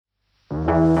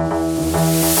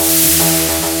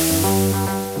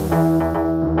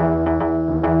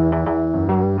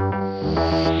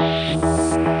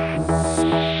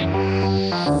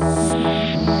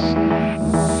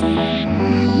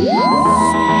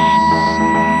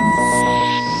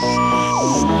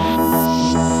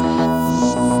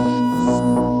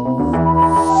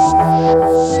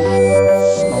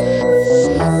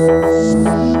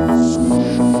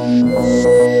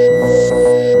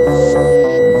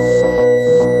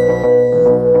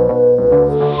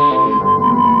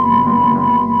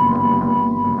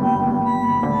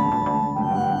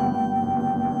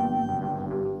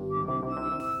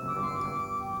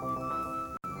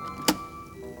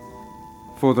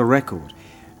For the record,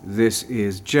 this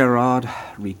is Gerard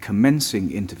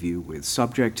recommencing interview with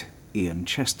subject Ian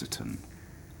Chesterton.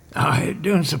 I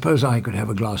don't suppose I could have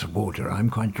a glass of water.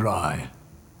 I'm quite dry.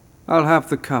 I'll have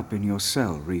the cup in your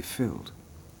cell refilled.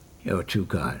 You're too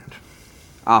kind.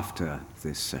 After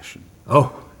this session.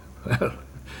 Oh, well,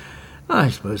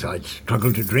 I suppose I'd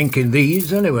struggle to drink in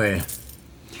these anyway.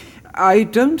 I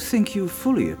don't think you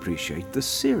fully appreciate the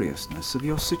seriousness of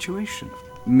your situation,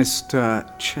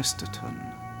 Mr. Chesterton.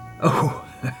 Oh,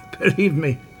 believe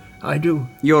me, I do.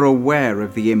 You're aware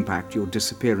of the impact your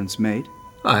disappearance made?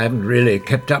 I haven't really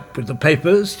kept up with the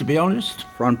papers, to be honest.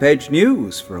 Front page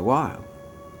news for a while.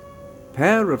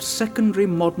 Pair of secondary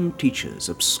modern teachers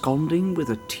absconding with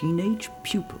a teenage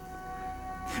pupil.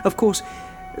 Of course,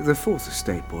 the Fourth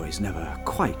Estate boys never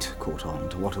quite caught on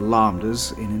to what alarmed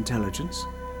us in intelligence.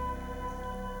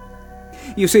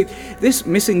 You see, this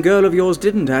missing girl of yours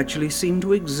didn't actually seem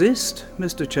to exist,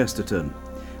 Mr. Chesterton.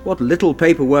 What little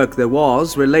paperwork there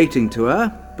was relating to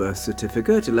her, birth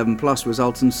certificate, 11+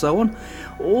 results and so on,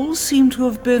 all seem to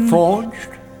have been...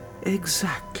 Forged?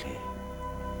 Exactly.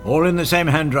 All in the same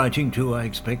handwriting, too, I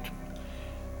expect.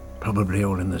 Probably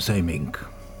all in the same ink.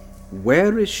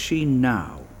 Where is she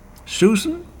now?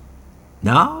 Susan?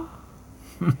 Now?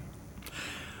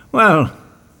 Well,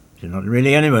 she's not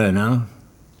really anywhere now.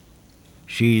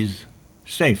 She's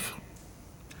safe.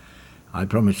 I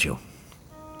promise you.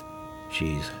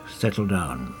 She's settled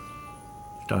down,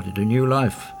 started a new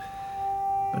life,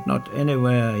 but not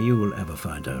anywhere you will ever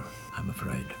find her, I'm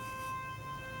afraid.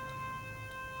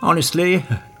 Honestly,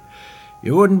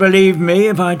 you wouldn't believe me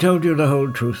if I told you the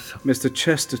whole truth. Mr.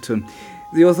 Chesterton,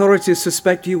 the authorities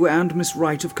suspect you and Miss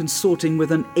Wright of consorting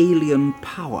with an alien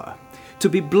power. To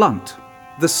be blunt,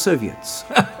 the Soviets.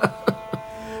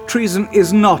 Treason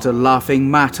is not a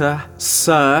laughing matter,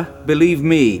 sir, believe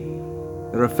me.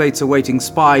 There are fates awaiting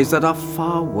spies that are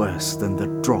far worse than the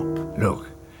drop. Look,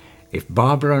 if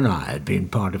Barbara and I had been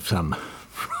part of some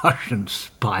Russian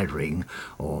spy ring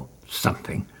or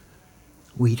something,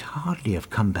 we'd hardly have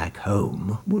come back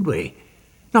home, would we?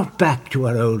 Not back to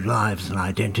our old lives and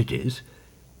identities.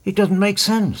 It doesn't make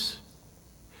sense.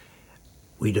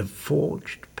 We'd have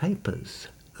forged papers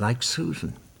like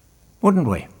Susan, wouldn't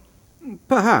we?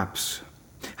 Perhaps.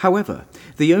 However,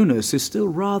 the onus is still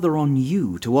rather on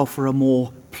you to offer a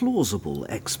more plausible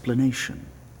explanation.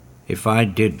 If I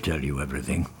did tell you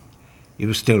everything,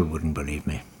 you still wouldn't believe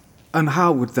me. And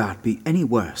how would that be any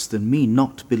worse than me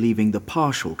not believing the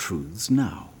partial truths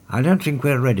now? I don't think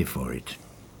we're ready for it.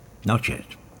 Not yet.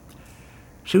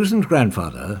 Susan's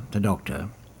grandfather, the doctor,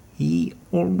 he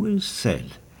always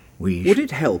said Would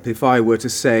it help if I were to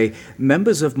say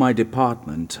members of my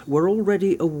department were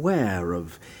already aware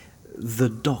of the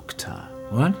doctor?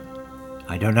 What?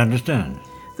 I don't understand.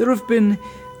 There have been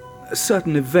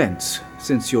certain events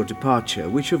since your departure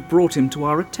which have brought him to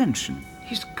our attention.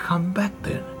 He's come back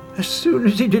then. As soon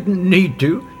as he didn't need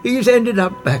to, he's ended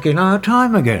up back in our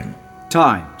time again.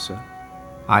 Time, sir?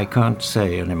 I can't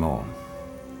say any more.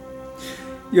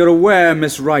 You're aware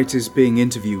Miss Wright is being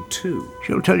interviewed too?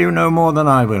 She'll tell you no more than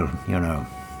I will, you know.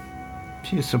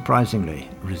 She's surprisingly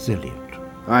resilient.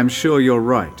 I'm sure you're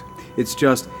right. It's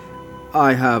just,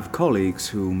 I have colleagues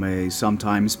who may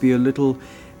sometimes be a little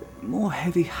more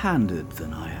heavy-handed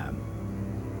than I am.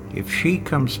 If she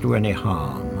comes to any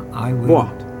harm, I will...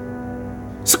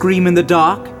 What? Scream in the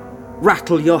dark?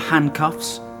 Rattle your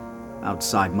handcuffs?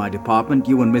 Outside my department,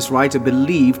 you and Miss Wright are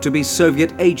believed to be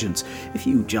Soviet agents. If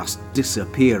you just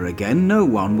disappear again, no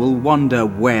one will wonder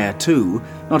where to,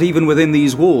 not even within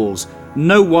these walls.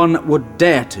 No one would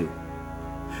dare to.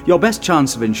 Your best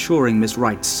chance of ensuring Miss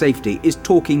Wright's safety is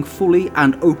talking fully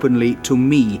and openly to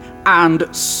me, and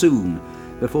soon,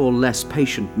 before less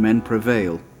patient men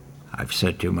prevail. I've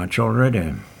said too much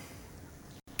already.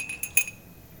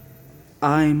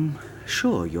 I'm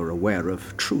sure you're aware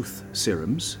of truth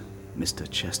serums, Mr.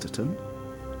 Chesterton.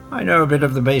 I know a bit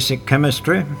of the basic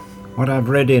chemistry, what I've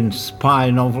read in spy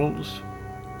novels.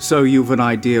 So you've an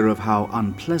idea of how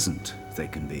unpleasant they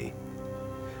can be.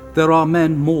 There are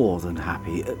men more than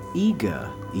happy,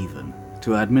 eager even,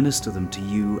 to administer them to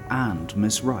you and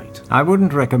Miss Wright. I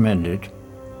wouldn't recommend it.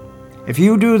 If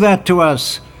you do that to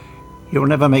us, you'll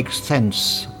never make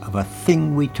sense of a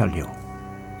thing we tell you.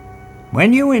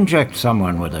 When you inject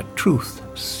someone with a truth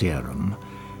serum,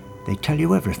 they tell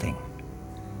you everything.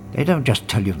 They don't just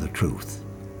tell you the truth.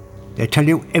 They tell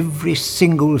you every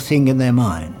single thing in their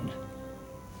mind.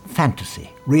 Fantasy,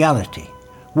 reality,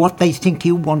 what they think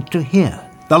you want to hear.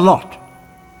 The lot.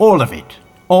 All of it.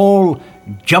 All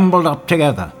jumbled up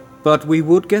together. But we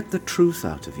would get the truth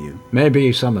out of you.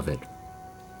 Maybe some of it.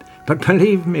 But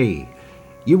believe me,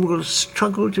 you will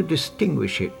struggle to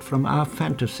distinguish it from our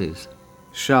fantasies.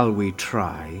 Shall we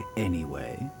try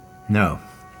anyway? No.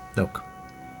 Look,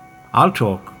 I'll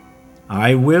talk.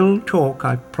 I will talk,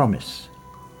 I promise.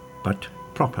 But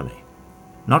properly.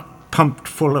 Not pumped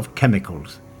full of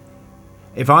chemicals.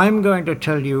 If I'm going to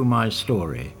tell you my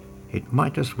story, it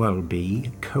might as well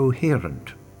be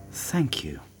coherent. Thank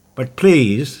you. But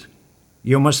please,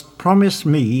 you must promise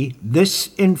me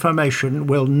this information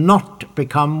will not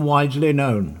become widely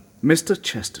known. Mr.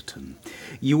 Chesterton,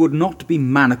 you would not be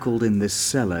manacled in this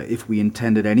cellar if we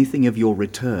intended anything of your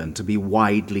return to be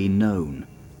widely known.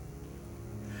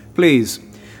 Please,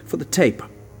 for the tape,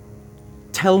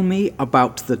 tell me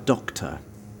about the doctor.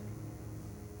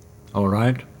 All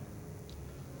right.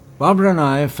 Barbara and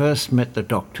I first met the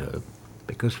doctor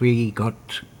because we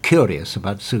got curious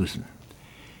about Susan.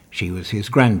 She was his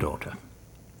granddaughter.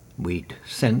 We'd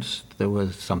sensed there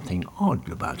was something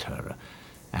odd about her,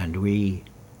 and we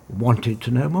wanted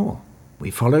to know more. We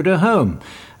followed her home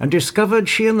and discovered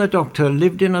she and the doctor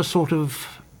lived in a sort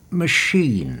of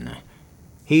machine.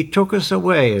 He took us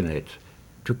away in it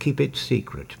to keep it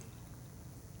secret.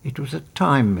 It was a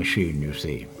time machine, you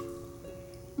see.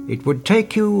 It would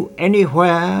take you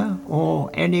anywhere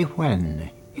or anywhen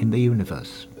in the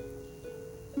universe.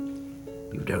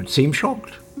 You don't seem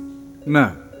shocked.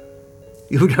 No.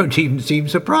 You don't even seem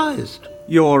surprised.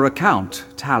 Your account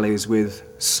tallies with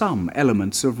some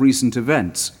elements of recent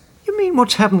events. You mean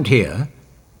what's happened here?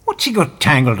 What's he got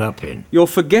tangled up in? You're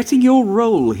forgetting your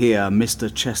role here,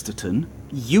 Mr. Chesterton.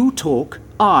 You talk,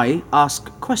 I ask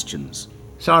questions.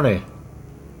 Sorry,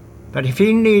 but if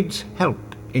he needs help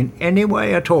in any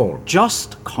way at all...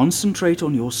 Just concentrate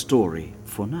on your story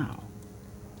for now.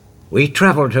 We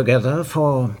travelled together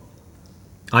for,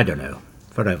 I don't know,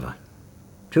 forever.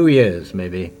 2 years,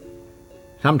 maybe.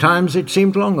 Sometimes it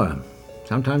seemed longer.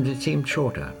 Sometimes it seemed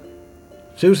shorter.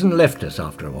 Susan left us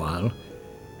after a while.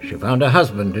 She found a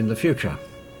husband in the future.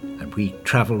 And we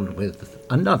travelled with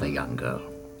another young girl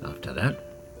after that.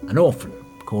 An orphan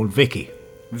called Vicky.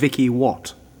 Vicky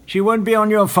what? She won't be on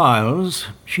your files.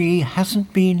 She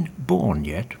hasn't been born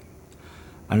yet.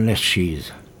 Unless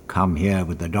she's come here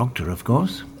with the doctor, of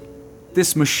course.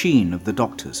 This machine of the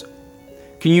doctor's.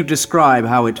 Can you describe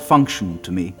how it functioned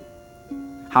to me?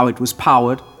 How it was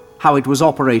powered? How it was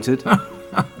operated?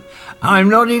 I'm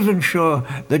not even sure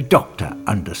the doctor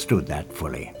understood that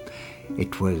fully.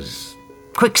 It was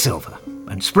quicksilver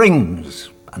and springs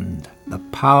and the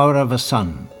power of a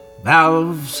sun,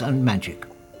 valves and magic.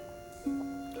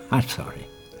 I'm sorry.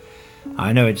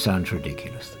 I know it sounds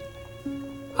ridiculous.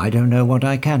 I don't know what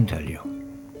I can tell you.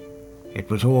 It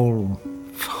was all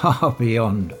far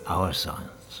beyond our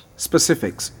science.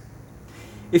 Specifics.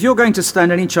 If you're going to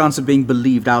stand any chance of being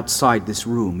believed outside this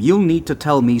room, you'll need to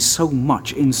tell me so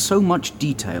much, in so much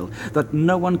detail, that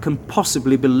no one can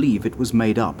possibly believe it was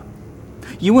made up.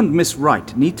 You and Miss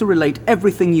Wright need to relate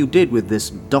everything you did with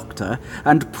this doctor,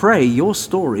 and pray your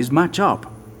stories match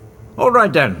up. All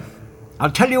right then. I'll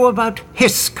tell you about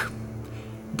Hisk.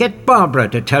 Get Barbara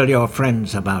to tell your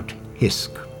friends about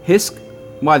Hisk. Hisk?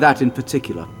 Why that in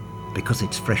particular? Because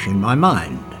it's fresh in my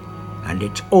mind, and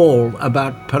it's all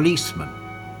about policemen.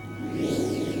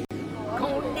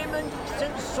 Condiments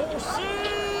and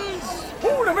sauces!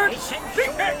 Ornaments,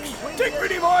 knickknacks,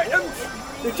 decorative items,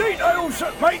 the details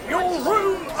that make your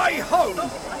room a home.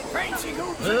 Fancy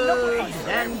goods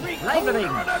and flavouring.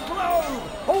 and a glow,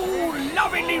 all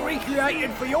lovingly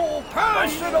recreated for your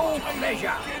personal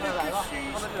pleasure.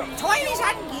 Toys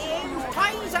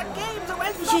and games,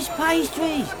 delicious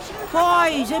pastries,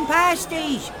 pies and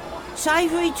pasties,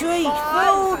 savoury treats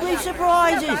filled with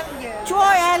surprises.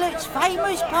 Try Alec's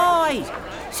famous pies.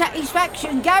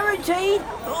 Satisfaction guaranteed,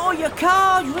 or your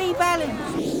cards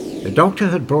rebalanced. The doctor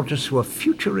had brought us to a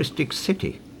futuristic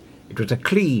city. It was a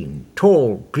clean,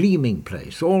 tall, gleaming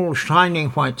place, all shining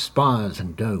white spires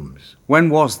and domes. When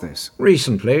was this?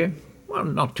 Recently. Well,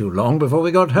 not too long before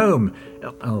we got home.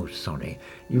 Oh, sorry.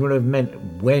 You would have meant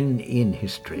when in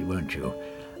history, weren't you?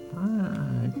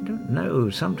 I don't know,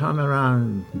 sometime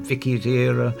around Vicky's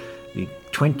era, the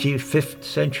 25th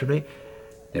century.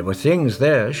 There were things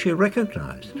there she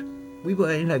recognised. We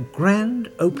were in a grand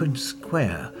open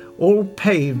square, all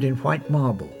paved in white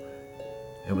marble.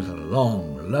 There was a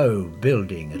long, low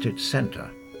building at its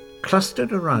centre.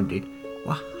 Clustered around it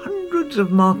were hundreds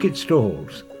of market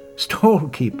stalls. Stall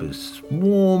keepers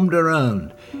swarmed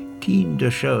around, keen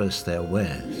to show us their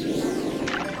wares.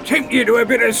 Tempt you to a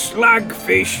bit of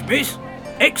slugfish, miss.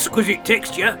 Exquisite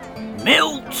texture.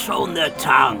 Melts on the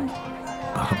tongue.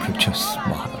 Barbara just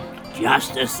smiled.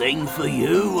 Just the thing for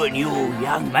you and your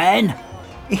young man.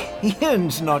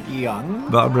 Ian's not young,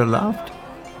 Barbara laughed.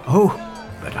 Oh,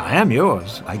 but I am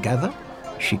yours, I gather.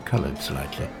 She coloured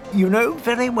slightly. You know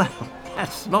very well.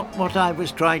 That's not what I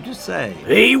was trying to say.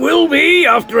 He will be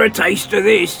after a taste of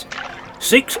this.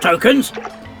 6 tokens.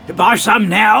 Buy some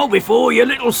now before your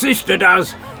little sister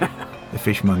does. The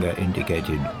fishmonger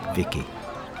indicated Vicky,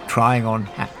 trying on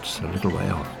hats a little way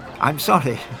off. I'm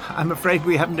sorry, I'm afraid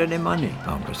we haven't any money,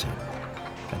 Barbara said.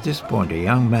 At this point, a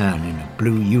young man in a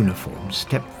blue uniform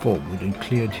stepped forward and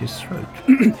cleared his throat.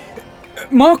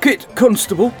 Market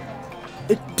Constable,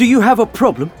 do you have a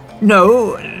problem?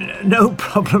 No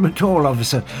problem at all,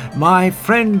 officer. My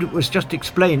friend was just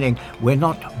explaining we're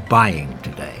not buying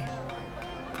today.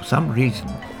 For some reason,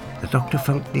 the doctor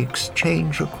felt the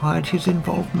exchange required his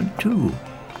involvement too.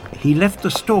 He left the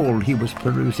stall he was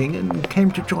perusing and came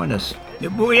to join us.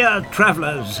 We are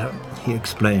travellers, he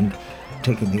explained,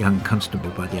 taking the young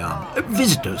constable by the arm.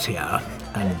 Visitors here,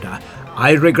 and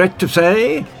I regret to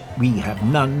say we have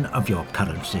none of your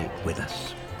currency with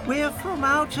us. We're from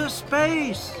outer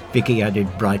space, Vicky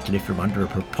added brightly from under a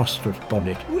preposterous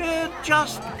bonnet. We're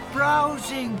just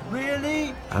browsing,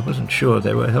 really? I wasn't sure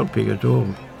they were helping at all.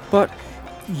 But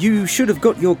you should have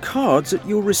got your cards at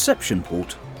your reception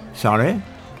port. Sorry?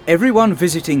 Everyone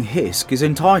visiting Hisk is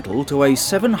entitled to a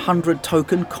 700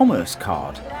 token commerce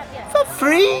card. For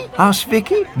free? Asked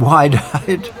Vicky,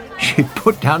 wide-eyed. She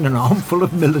put down an armful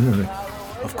of millinery.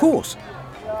 Of course.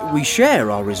 We share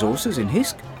our resources in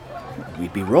Hisk.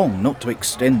 We'd be wrong not to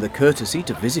extend the courtesy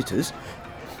to visitors.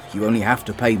 You only have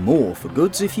to pay more for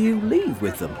goods if you leave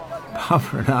with them.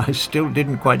 Barbara and I still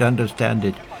didn't quite understand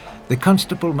it. The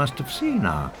constable must have seen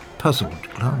our puzzled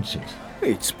glances.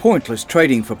 It's pointless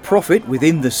trading for profit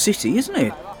within the city, isn't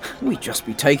it? We'd just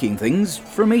be taking things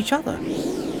from each other.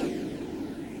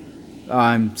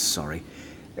 I'm sorry.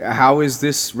 How is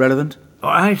this relevant?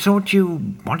 I thought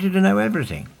you wanted to know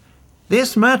everything.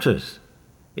 This matters.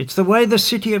 It's the way the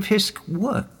city of Hisk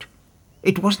worked.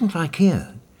 It wasn't like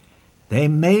here. They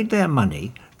made their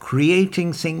money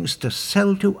creating things to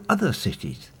sell to other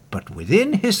cities. But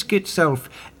within Hisk itself,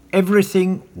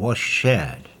 everything was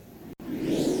shared.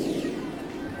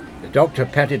 The doctor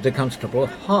patted the constable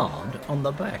hard on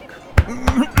the back.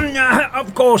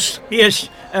 Of course, yes.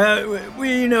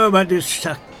 We know about this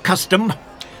custom.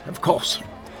 Of course.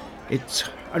 It's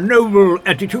a noble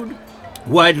attitude,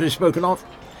 widely spoken of.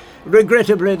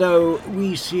 Regrettably, though,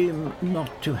 we seem not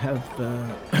to have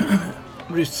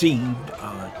received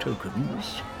our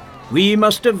tokens. We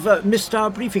must have missed our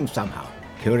briefing somehow.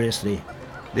 Curiously,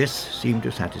 this seemed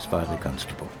to satisfy the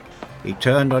constable. He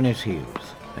turned on his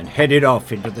heels and headed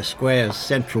off into the square's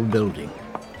central building.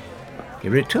 He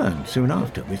returned soon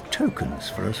after with tokens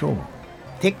for us all.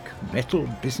 Thick metal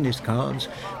business cards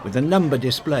with a number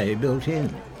display built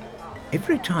in.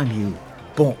 Every time you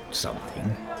bought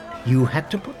something, you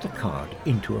had to put the card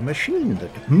into a machine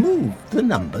that moved the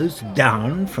numbers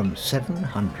down from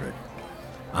 700.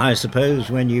 I suppose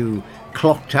when you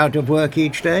clocked out of work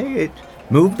each day, it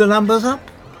moved the numbers up.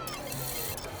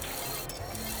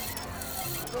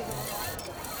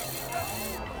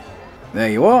 There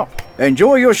you are.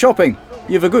 Enjoy your shopping.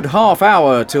 You've a good half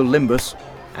hour till Limbus.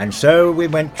 And so we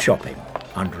went shopping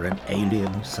under an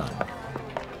alien sun.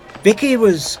 Vicky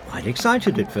was quite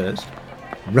excited at first,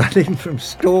 running from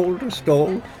stall to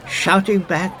stall, shouting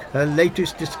back her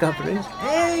latest discoveries.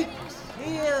 Eggs,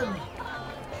 Ian!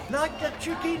 Like the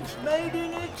chickens made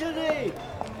in Italy!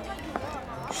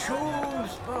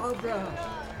 Shoes, Barbara!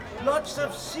 Lots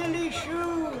of silly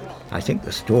shoes! I think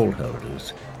the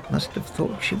stallholders must have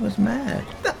thought she was mad.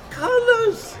 The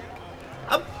colours!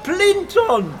 A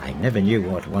Plinton! I never knew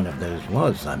what one of those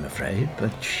was, I'm afraid,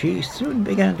 but she soon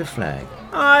began to flag.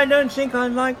 I don't think I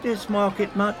like this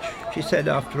market much, she said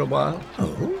after a while.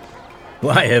 Oh?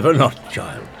 Why ever not,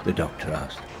 child? The doctor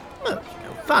asked. Well, it's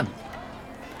no fun.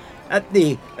 At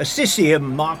the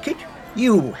Assisium market,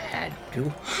 you had to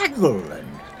haggle and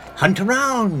hunt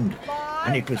around,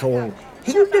 and it was all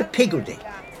higgledy-piggledy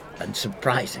and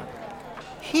surprising.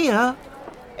 Here,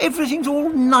 Everything's all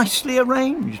nicely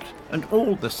arranged and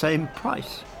all the same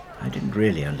price. I didn't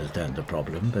really understand the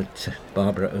problem, but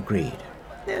Barbara agreed.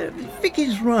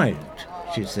 Vicky's right,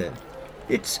 she said.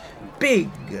 It's big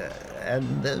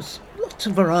and there's lots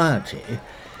of variety,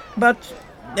 but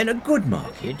in a good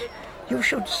market you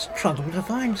should struggle to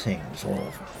find things,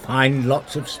 or find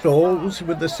lots of stalls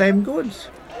with the same goods.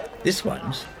 This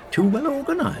one's too well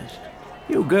organised.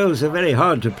 You girls are very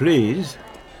hard to please.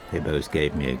 They both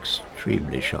gave me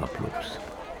extremely sharp looks.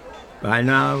 By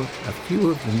now, a few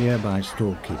of the nearby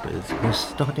storekeepers were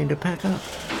starting to pack up.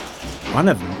 One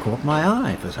of them caught my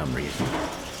eye for some reason.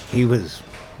 He was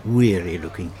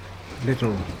weary-looking,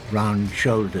 little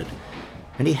round-shouldered,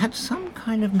 and he had some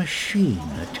kind of machine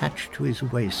attached to his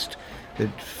waist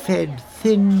that fed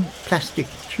thin plastic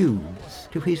tubes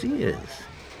to his ears.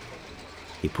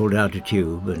 He pulled out a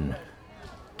tube and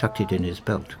tucked it in his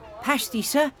belt. Pasty,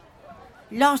 sir.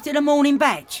 Last of the morning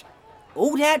batch.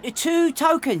 All down to 2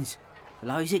 tokens.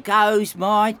 Below as it goes,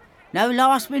 mind. No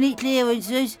last-minute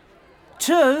clearances.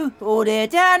 2, or they're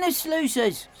down as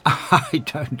sluicers. I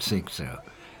don't think so.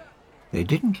 They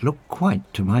didn't look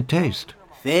quite to my taste.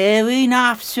 Fair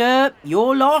enough, sir.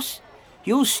 Your loss.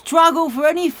 You'll struggle for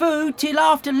any food till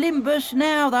after Limbus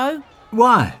now, though.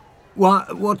 Why?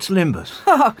 What's Limbus?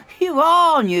 Oh, you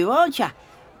are new, aren't you?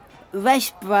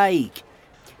 Rest break.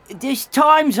 This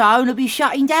time zone will be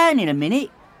shutting down in a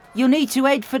minute. You'll need to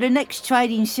head for the next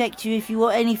trading sector if you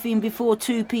want anything before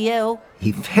 2 p.m.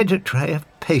 He fed a tray of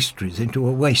pastries into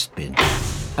a waste bin,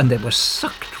 and they were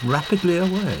sucked rapidly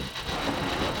away.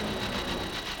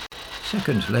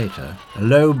 Seconds later, a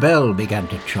low bell began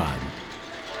to chime.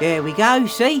 There we go,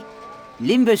 see?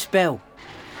 Limbus bell.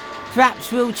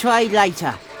 Perhaps we'll trade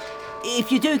later.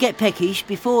 If you do get peckish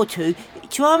before 2,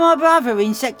 try my brother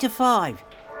in Sector 5.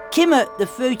 Kimmert the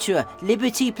Futura,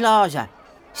 Liberty Plaza.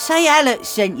 Say Alec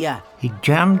sent ya. He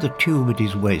jammed the tube at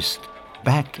his waist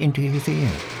back into his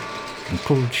ear and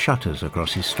pulled shutters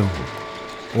across his stall.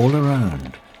 All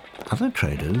around, other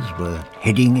traders were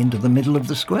heading into the middle of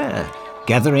the square,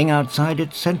 gathering outside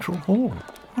its central hall.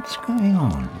 What's going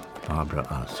on? Barbara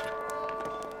asked.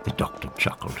 The doctor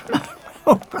chuckled.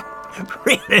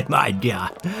 Really, my dear,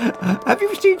 have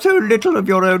you seen so little of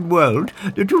your own world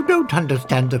that you don't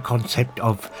understand the concept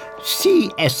of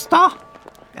siesta?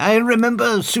 I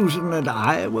remember Susan and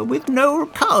I were with Noel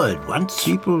Coward once.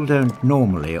 People don't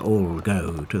normally all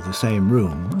go to the same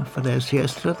room for their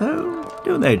siesta, though,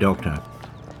 do they, Doctor?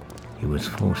 He was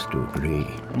forced to agree.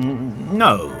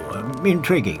 No,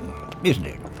 intriguing, isn't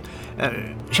it?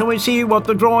 Shall we see what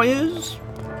the draw is?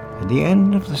 At the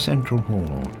end of the central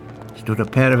hall stood a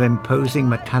pair of imposing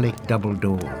metallic double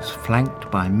doors, flanked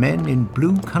by men in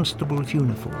blue constable's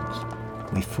uniforms.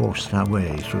 We forced our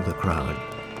way through the crowd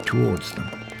towards them,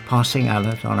 passing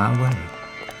Alert on our way.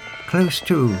 Close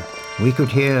to, we could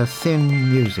hear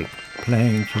thin music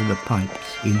playing through the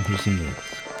pipes in his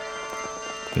ears.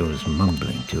 He was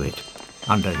mumbling to it,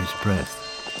 under his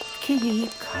breath.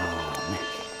 Keep calm.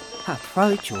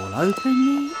 Approach all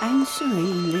openly and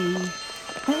serenely.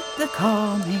 Let the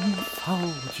calm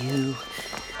enfold you.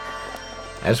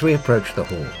 As we approached the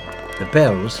hall, the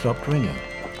bells stopped ringing.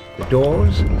 The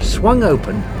doors swung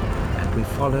open, and we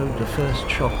followed the first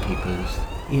shopkeepers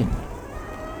in.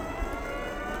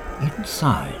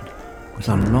 Inside was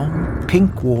a long,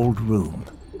 pink-walled room,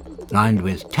 lined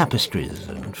with tapestries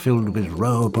and filled with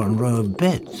row upon row of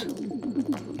beds.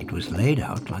 It was laid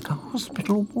out like a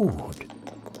hospital ward,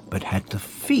 but had the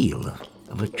feel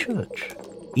of a church.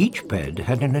 Each bed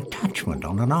had an attachment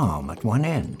on an arm at one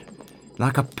end,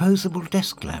 like a posable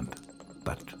desk lamp,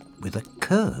 but with a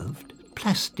curved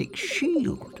plastic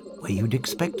shield where you'd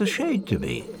expect a shade to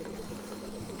be.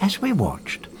 As we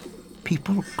watched,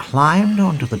 people climbed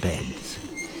onto the beds,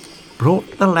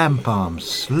 brought the lamp arms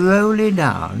slowly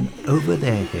down over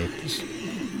their heads,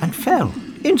 and fell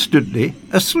instantly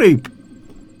asleep.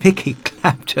 Vicky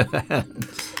clapped her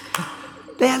hands.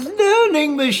 They're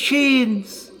learning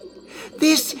machines.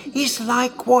 This is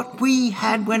like what we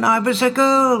had when I was a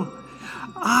girl.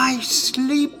 I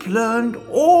sleep-learned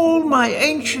all my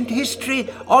ancient history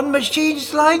on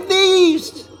machines like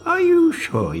these. Are you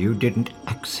sure you didn't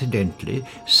accidentally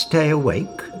stay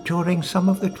awake during some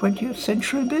of the 20th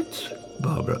century bits?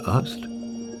 Barbara asked.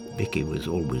 Vicky was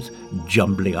always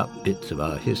jumbling up bits of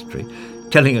our history,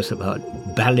 telling us about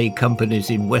ballet companies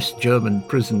in West German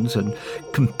prisons and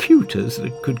computers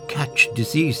that could catch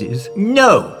diseases.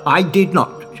 No, I did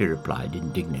not, she replied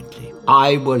indignantly.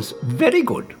 I was very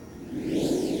good.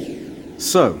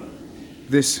 So,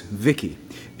 this Vicky,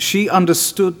 she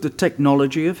understood the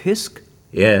technology of Hisk?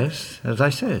 Yes, as I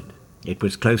said. It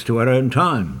was close to our own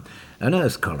time. An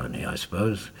Earth colony, I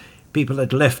suppose. People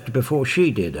had left before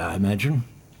she did, I imagine.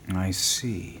 I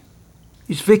see.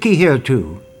 Is Vicky here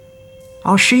too?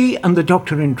 Are she and the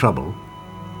doctor in trouble?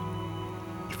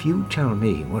 If you tell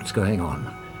me what's going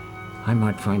on, I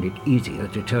might find it easier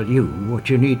to tell you what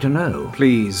you need to know.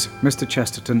 Please, Mr.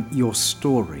 Chesterton, your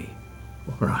story.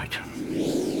 All right.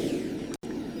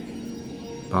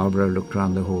 Barbara looked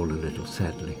round the hall a little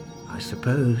sadly. I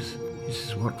suppose this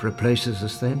is what replaces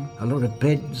us then? A lot of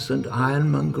beds and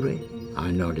ironmongery? I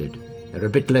nodded. They're a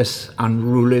bit less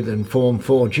unruly than Form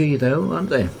 4G, though, aren't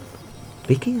they?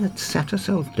 Vicky had sat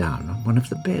herself down on one of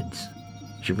the beds.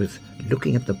 She was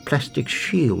looking at the plastic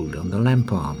shield on the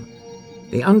lamp arm.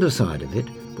 The underside of it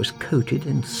was coated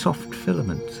in soft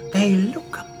filaments. They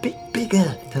look a bit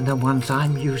bigger than the ones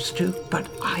I'm used to, but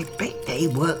I bet they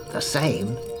work the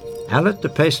same. Alec the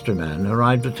pastryman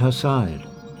arrived at her side.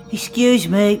 Excuse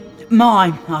me,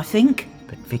 mine, I think.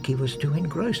 But Vicky was too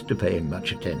engrossed to pay him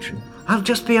much attention. I'll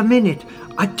just be a minute.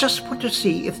 I just want to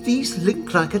see if these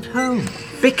link like at home.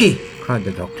 Vicky, cried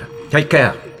the doctor. Take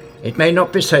care. It may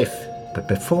not be safe. But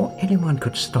before anyone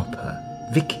could stop her,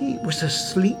 Vicky was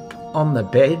asleep on the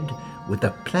bed with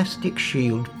the plastic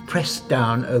shield pressed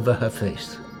down over her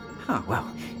face. Oh, well,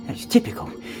 that's typical.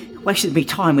 Wasted me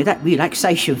time with that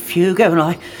relaxation fugue, and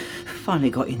I finally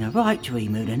got in the right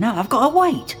dream mood, and now I've got to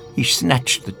wait. He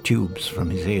snatched the tubes from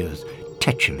his ears,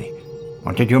 tetchily.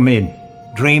 What did you mean?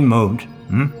 Dream mode,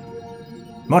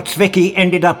 What's Vicky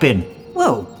ended up in?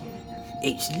 Well,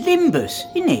 it's Limbus,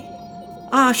 isn't it?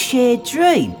 Our shared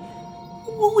dream.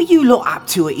 What were you lot up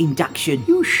to at induction?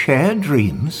 You share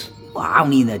dreams? Well,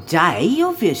 only in the day,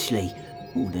 obviously.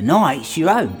 All the night's your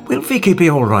own. Will Vicky be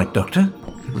all right, Doctor?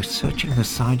 He was searching the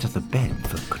sides of the bed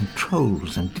for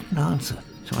controls and didn't answer,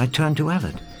 so I turned to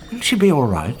Alec. Will she be all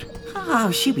right?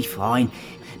 Oh, she'll be fine.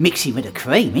 Mixing with the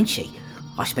cream, isn't she?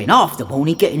 I spent half the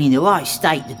morning getting in the right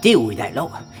state to deal with that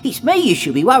lot. It's me you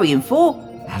should be worrying for.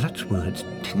 Alec's words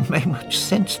didn't make much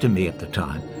sense to me at the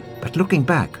time, but looking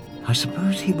back, I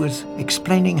suppose he was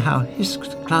explaining how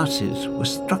Hisk's classes were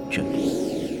structured.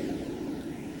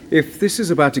 If this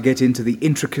is about to get into the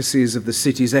intricacies of the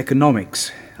city's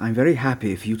economics, I'm very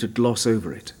happy for you to gloss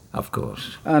over it. Of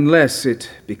course. Unless it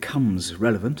becomes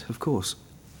relevant, of course.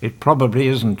 It probably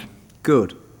isn't.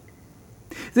 Good.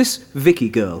 This Vicky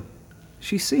girl,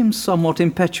 she seems somewhat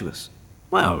impetuous.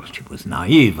 Well, she was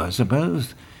naive, I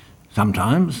suppose.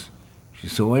 Sometimes she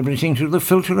saw everything through the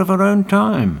filter of her own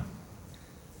time.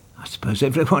 I suppose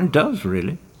everyone does,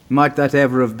 really. Might that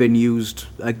ever have been used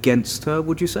against her,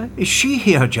 would you say? Is she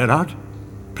here, Gerard?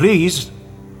 Please.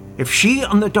 If she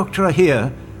and the doctor are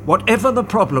here, whatever the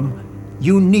problem,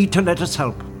 you need to let us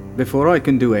help. Before I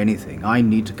can do anything, I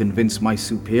need to convince my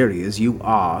superiors you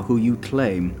are who you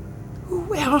claim.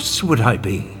 Who else would I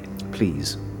be?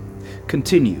 Please,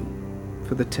 continue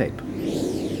for the tape.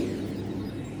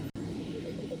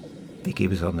 Vicky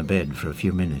was on the bed for a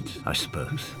few minutes, I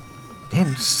suppose.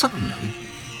 Then suddenly,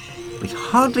 with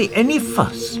hardly any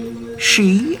fuss,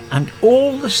 she and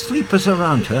all the sleepers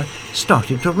around her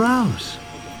started to rouse.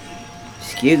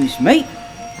 Excuse me?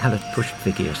 Alec pushed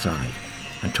Vicky aside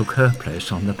and took her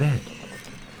place on the bed.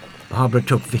 Barbara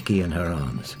took Vicky in her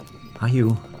arms. Are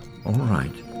you all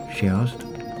right? She asked.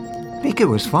 Vicky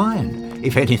was fine.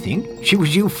 If anything, she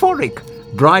was euphoric,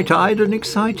 bright-eyed and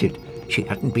excited. She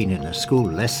hadn't been in a school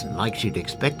lesson like she'd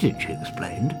expected, she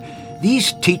explained.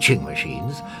 These teaching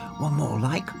machines were more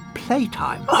like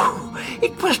playtime. Oh,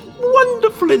 it was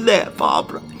wonderful in there,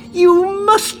 Barbara. You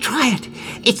must try it.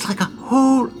 It's like a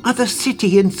whole other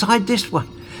city inside this one,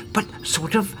 but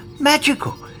sort of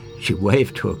magical. She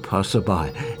waved to a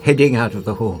passerby, heading out of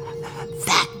the hall.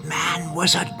 That man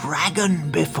was a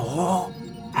dragon before.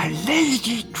 A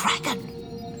lady dragon.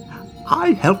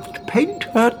 I helped paint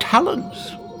her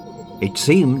talons. It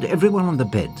seemed everyone on the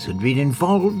beds had been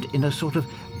involved in a sort of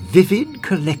vivid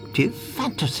collective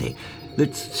fantasy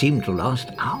that seemed to last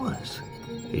hours.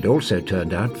 It also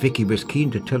turned out Vicky was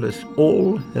keen to tell us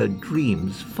all her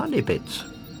dreams' funny bits,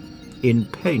 in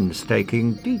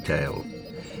painstaking detail.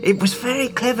 It was very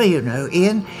clever, you know,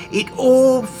 Ian. It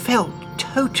all felt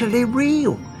totally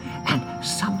real, and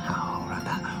somehow or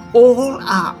other, all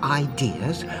our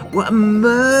ideas were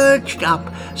merged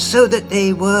up so that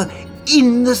they were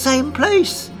in the same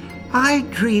place. I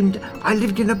dreamed I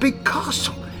lived in a big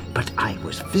castle, but I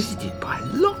was visited by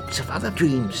lots of other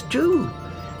dreams too.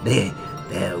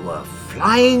 There were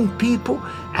flying people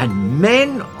and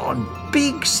men on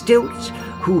big stilts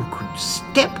who could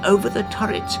step over the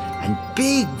turrets, and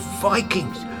big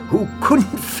Vikings who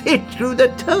couldn't fit through the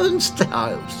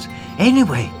turnstiles.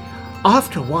 Anyway,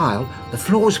 after a while, the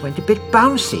floors went a bit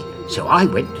bouncy, so I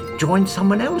went to join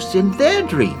someone else in their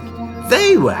dream.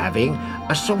 They were having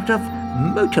a sort of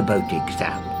motorboat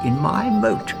exam in my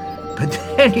moat. But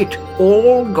then it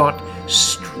all got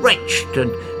stretched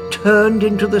and turned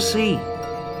into the sea.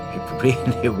 It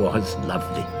really was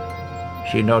lovely.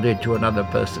 She nodded to another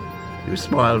person, who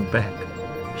smiled back.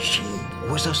 She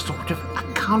was a sort of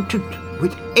accountant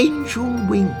with angel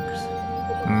wings.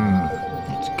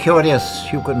 It's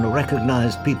curious you can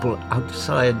recognize people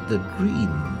outside the dream.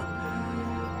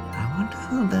 I wonder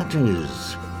how that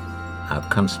is. Our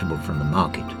constable from the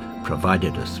market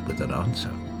provided us with an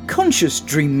answer. Conscious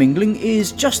dream mingling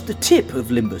is just the tip of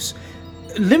Limbus.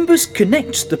 Limbus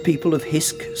connects the people of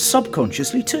Hisk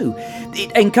subconsciously too.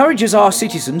 It encourages our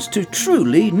citizens to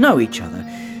truly know each other,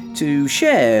 to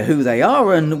share who they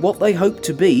are and what they hope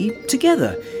to be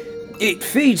together. It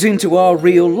feeds into our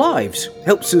real lives,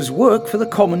 helps us work for the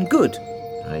common good.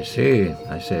 I see,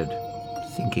 I said,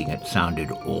 thinking it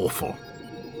sounded awful.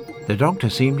 The doctor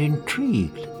seemed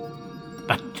intrigued.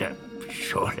 But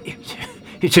surely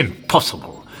it's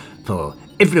impossible for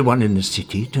everyone in the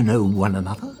city to know one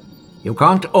another. You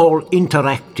can't all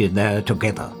interact in there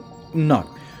together. No.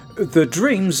 The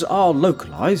dreams are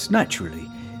localised naturally.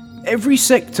 Every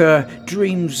sector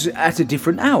dreams at a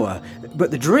different hour,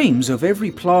 but the dreams of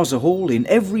every plaza hall in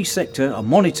every sector are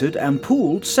monitored and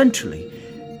pooled centrally.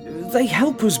 They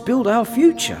help us build our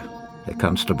future. The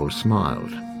constable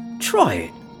smiled. Try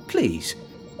it, please.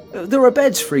 There are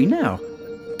beds free now.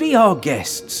 Be our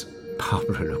guests.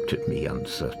 Barbara looked at me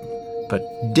uncertain, but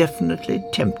definitely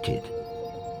tempted.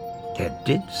 There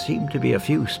did seem to be a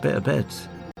few spare beds.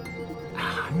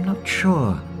 I'm not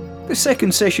sure. The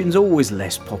second session's always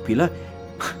less popular.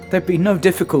 There'd be no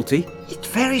difficulty. It's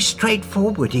very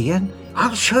straightforward, Ian.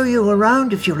 I'll show you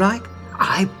around if you like.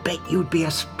 I bet you'd be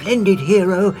a splendid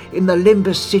hero in the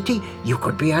Limbus city. You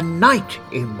could be a knight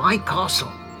in my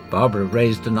castle. Barbara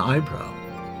raised an eyebrow,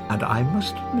 and I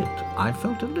must admit I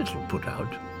felt a little put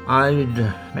out.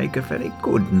 I'd make a very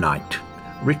good knight.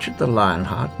 Richard the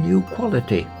Lionheart knew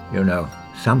quality, you know.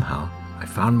 Somehow I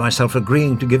found myself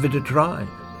agreeing to give it a try.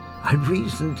 I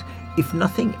reasoned, if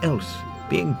nothing else,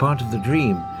 being part of the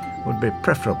dream would be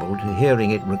preferable to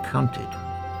hearing it recounted.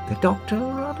 The doctor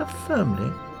rather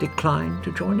firmly declined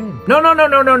to join in. No.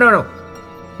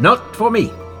 Not for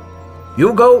me.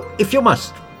 You go if you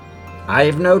must.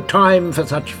 I've no time for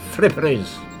such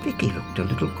fripperies. Vicky looked a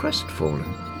little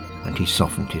crestfallen, and he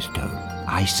softened his tone.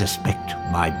 I suspect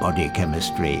my body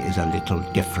chemistry is a little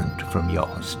different from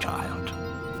yours, child.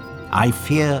 I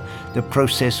fear the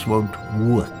process won't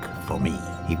work for me.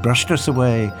 He brushed us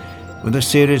away with a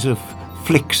series of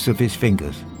flicks of his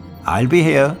fingers. I'll be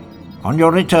here on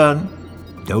your return.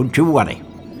 Don't you worry.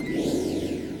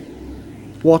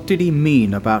 What did he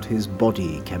mean about his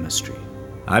body chemistry?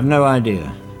 I've no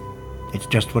idea. It's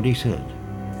just what he said.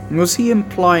 Was he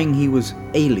implying he was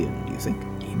alien, do you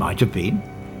think? He might have been.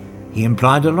 He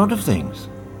implied a lot of things.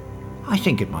 I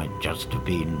think it might just have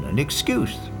been an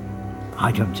excuse.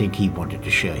 I don't think he wanted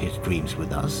to share his dreams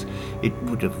with us. It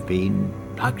would have been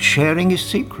like sharing his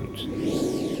secrets.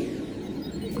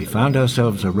 We found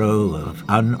ourselves a row of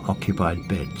unoccupied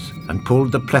beds and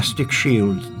pulled the plastic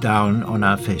shields down on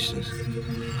our faces.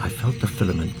 I felt the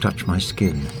filament touch my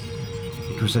skin.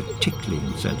 It was a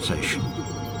tickling sensation.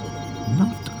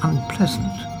 Not unpleasant,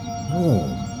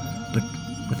 warm, but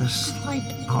with a slight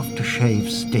aftershave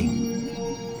sting.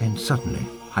 Then suddenly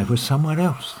I was somewhere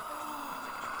else.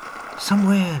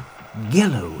 Somewhere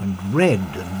yellow and red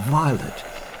and violet.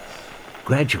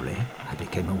 Gradually I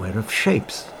became aware of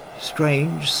shapes.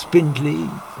 Strange, spindly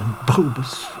and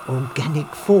bulbous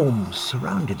organic forms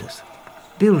surrounded us.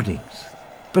 Buildings,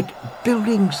 but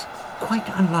buildings quite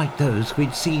unlike those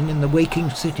we'd seen in the waking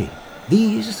city.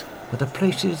 These were the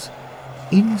places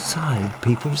inside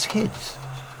people's heads.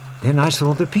 Then I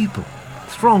saw the people,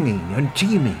 thronging and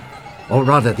teeming, or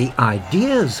rather the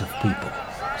ideas of people.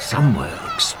 Some were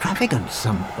extravagant,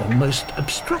 some almost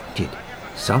abstracted,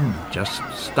 some just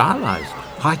stylized,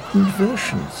 heightened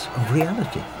versions of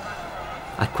reality.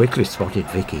 I quickly spotted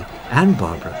Vicky and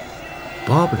Barbara.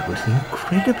 Barbara was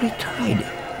incredibly tiny,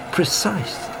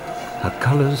 precise, her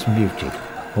colours muted,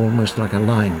 almost like a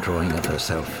line drawing of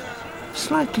herself,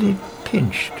 slightly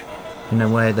pinched in a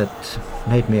way that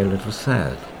made me a little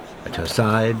sad. At her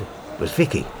side was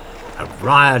Vicky, a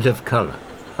riot of colour,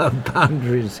 her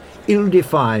boundaries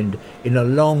ill-defined in a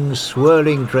long,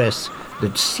 swirling dress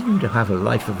that seemed to have a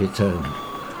life of its own.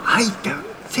 I don't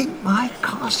think my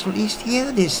castle is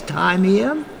here this time,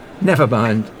 Ian. Never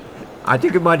mind. I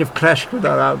think it might have clashed with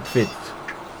our outfits.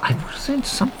 I was in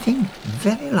something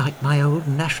very like my old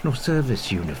National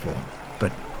Service uniform,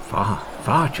 but far,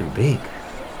 far too big.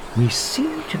 We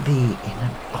seemed to be in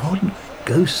an odd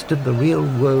ghost of the real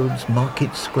world's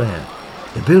market square.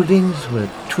 The buildings were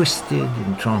twisted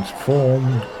and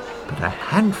transformed, but a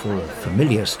handful of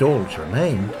familiar stalls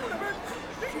remained.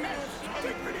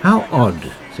 "How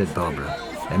odd," said Barbara.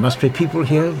 "There must be people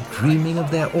here dreaming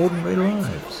of their ordinary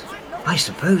lives." I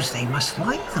suppose they must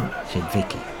like them, said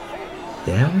Vicky.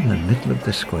 There in the middle of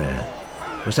the square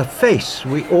was a face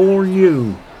we all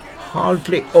knew,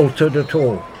 hardly altered at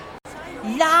all.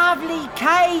 Lovely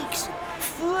cakes!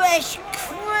 Fresh,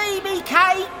 creamy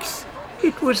cakes!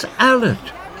 It was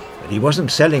Alert, but he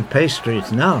wasn't selling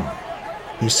pastries now.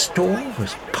 His stall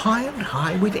was piled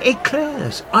high with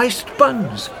eclairs, iced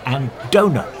buns and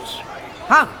donuts.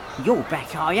 Oh, you're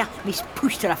back, are you, Miss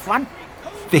Push to the front?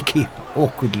 Vicky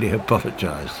awkwardly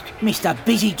apologised. Missed a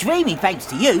busy dreaming thanks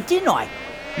to you, didn't I?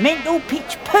 Mental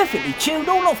pitch perfectly tuned,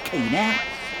 all off key now.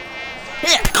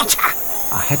 Here, gotcha!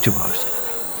 I had to ask.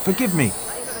 Forgive me,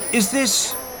 is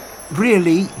this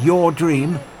really your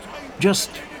dream?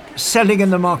 Just selling in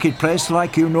the marketplace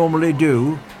like you normally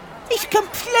do? It's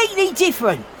completely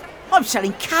different. I'm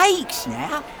selling cakes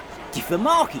now. Different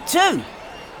market too.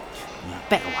 A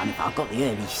better one if I got the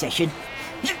early session.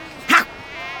 Ha!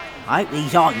 I hope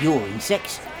these aren't your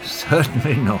insects.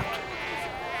 Certainly not.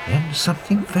 Then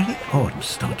something very odd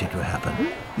started to happen,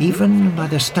 even by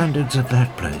the standards of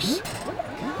that place.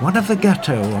 One of the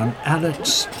gateaux on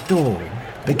Alert's stall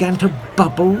began to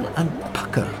bubble and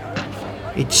pucker.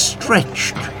 It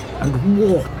stretched and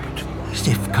warped, as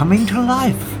if coming to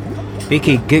life.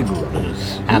 Vicky giggled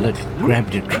as Alert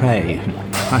grabbed a tray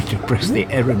and tried to press the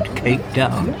errant cake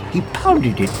down. He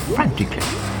pounded it frantically.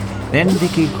 Then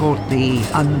Vicky caught the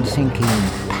unthinking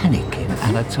panic in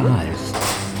Alert's eyes,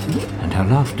 and her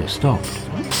laughter stopped.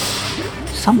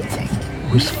 Something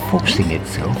was forcing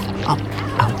itself up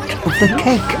out of the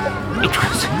cake. It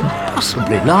was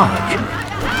impossibly large,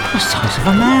 the size of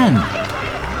a man.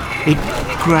 It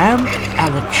grabbed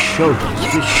Alert's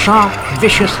shoulders with sharp,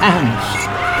 vicious hands.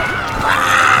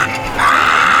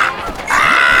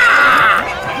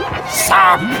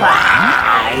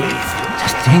 Surprise! The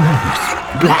thing was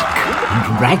black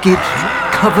and ragged,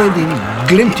 covered in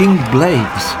glinting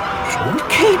blades.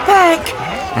 Keep back!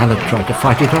 Alert tried to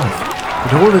fight it off,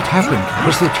 but all that happened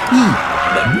was that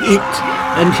it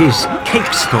and his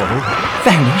cake stall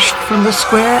vanished from the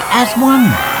square as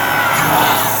one.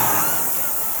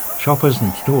 Shoppers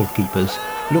and stall-keepers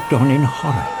looked on in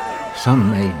horror.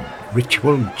 Some made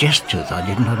ritual gestures I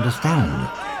didn't understand.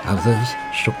 Others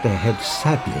shook their heads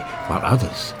sadly, while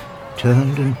others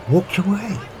turned and walked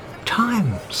away.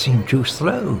 Time seemed too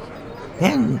slow.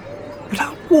 Then,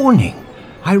 without warning,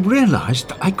 I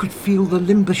realized I could feel the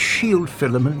limbus shield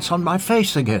filaments on my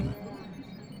face again.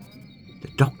 The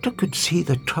doctor could see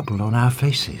the trouble on our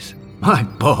faces. My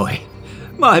boy!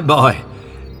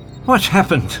 What's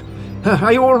happened?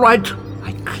 Are you all right?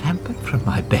 I clambered from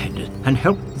my bed and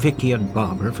helped Vicky and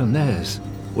Barbara from theirs.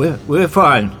 We're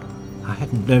fine. I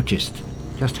hadn't noticed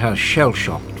just how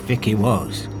shell-shocked Vicky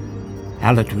was.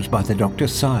 Alert was by the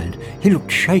doctor's side. He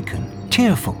looked shaken,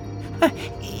 tearful.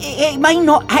 It may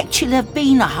not actually have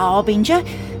been a harbinger.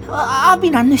 I've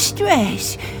been under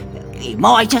stress. It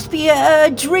might just be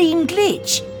a dream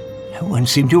glitch. No one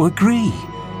seemed to agree.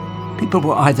 People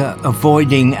were either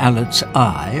avoiding Alert's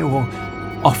eye or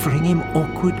offering him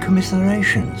awkward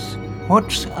commiserations.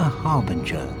 "What's a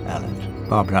harbinger, Alert?"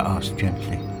 Barbara asked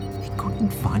gently. He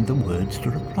couldn't find the words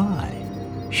to reply.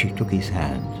 She took his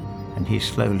hand, and he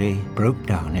slowly broke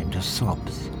down into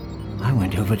sobs. I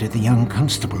went over to the young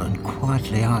constable and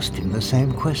quietly asked him the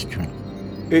same question.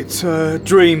 It's a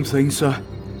dream thing, sir.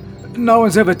 No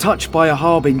one's ever touched by a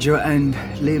harbinger and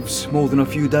lives more than a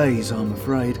few days, I'm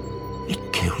afraid. It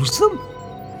kills them?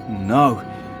 No,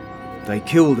 they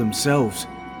kill themselves.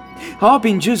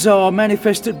 Harbingers are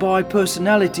manifested by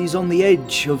personalities on the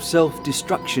edge of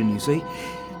self-destruction, you see.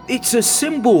 It's a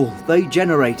symbol they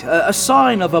generate, a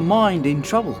sign of a mind in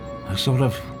trouble. A sort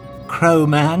of crow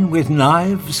man with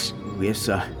knives? Yes,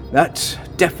 sir. That's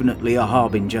definitely a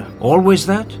harbinger. Always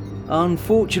that?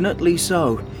 Unfortunately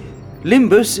so.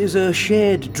 Limbus is a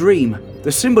shared dream.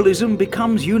 The symbolism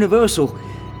becomes universal.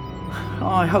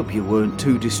 I hope you weren't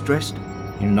too distressed.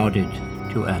 He nodded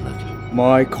to Alert.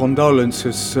 My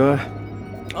condolences, sir.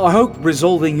 I hope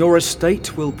resolving your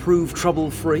estate will prove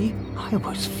trouble-free. I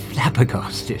was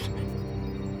flabbergasted.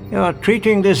 "You're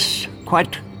treating this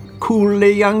quite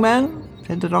coolly, young man,"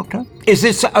 said the doctor. "Is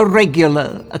this a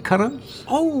regular occurrence?"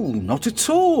 Oh, not at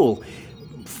all.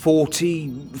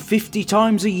 40, 50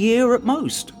 times a year at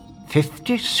most.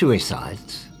 50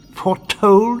 suicides?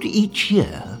 Foretold each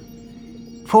year?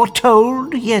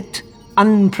 Foretold, yet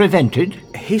unprevented?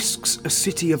 Hisk's a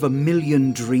city of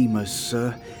 1,000,000 dreamers,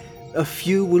 sir. A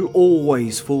few will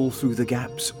always fall through the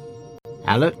gaps.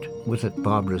 Alert was at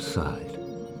Barbara's side.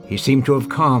 He seemed to have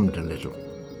calmed a little,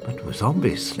 but was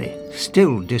obviously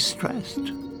still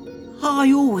distressed.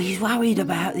 I always worried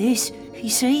about this, you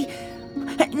see.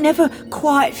 I never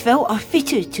quite felt I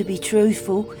fitted to be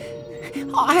truthful.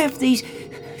 I have these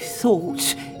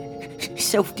thoughts,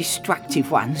 self-destructive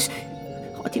ones.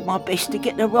 I did my best to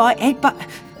get the right head, but,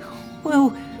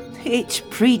 well, it's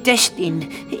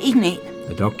predestined, isn't it?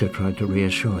 The doctor tried to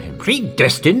reassure him.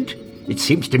 Predestined? It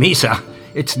seems to me, sir,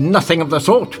 it's nothing of the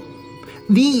sort.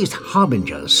 These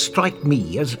harbingers strike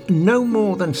me as no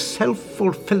more than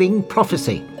self-fulfilling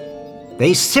prophecy.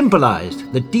 They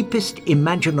symbolised the deepest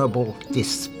imaginable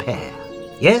despair.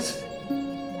 Yes?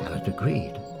 Alec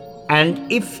agreed.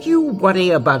 And if you worry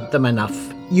about them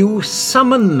enough, you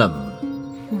summon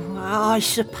them. I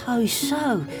suppose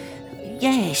so.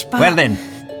 Yes, but... Well then,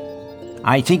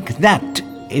 I think that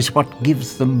is what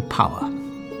gives them power.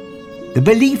 The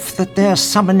belief that their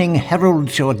summoning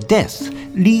heralds your death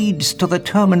leads to the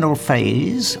terminal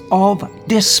phase of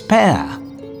despair.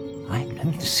 I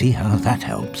don't see how that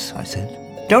helps, I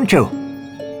said. Don't you?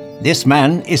 This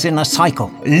man is in a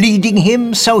cycle, leading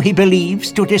him, so he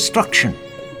believes, to destruction.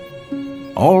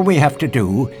 All we have to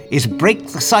do is break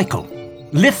the cycle,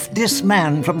 lift this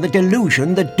man from the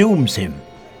delusion that dooms him.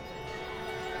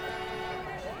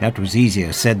 That was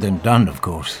easier said than done, of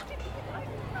course.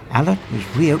 Alec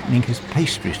was reopening his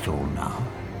pastry stall now,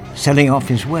 selling off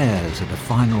his wares at a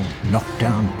final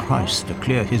knockdown price to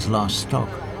clear his last stock.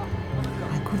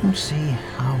 I couldn't see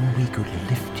how we could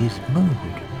lift his mood.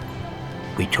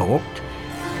 We talked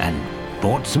and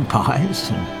bought some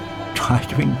pies and tried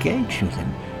to engage with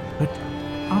him, but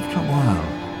after a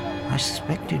while I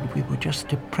suspected we were just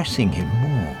depressing him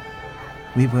more.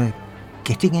 We were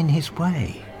getting in his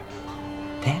way.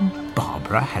 Then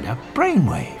Barbara had a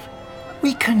brainwave.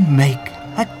 "We can make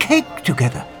a cake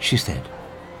together," she said.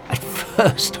 At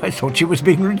first I thought she was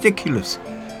being ridiculous.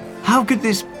 How could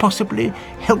this possibly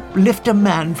help lift a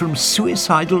man from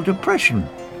suicidal depression?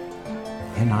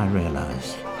 Then I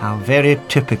realized how very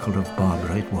typical of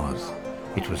Barbara it was.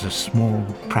 It was a small,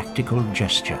 practical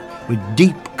gesture with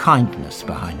deep kindness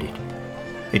behind it.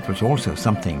 It was also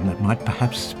something that might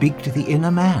perhaps speak to the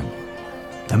inner man,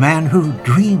 the man who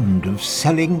dreamed of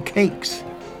selling cakes.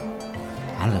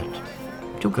 Alec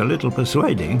took a little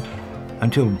persuading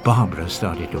until Barbara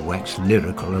started to wax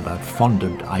lyrical about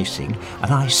fondant icing,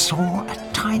 and I saw a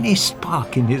tiny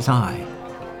spark in his eye.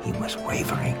 He was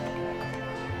wavering.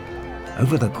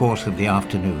 Over the course of the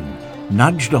afternoon,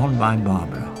 nudged on by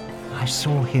Barbara, I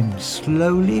saw him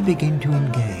slowly begin to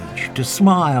engage, to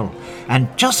smile, and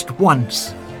just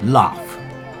once laugh.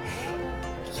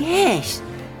 Yes,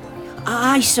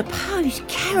 I suppose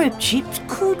carob chips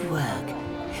could work.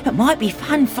 It might be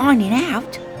fun finding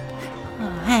out. Oh,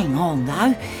 hang on,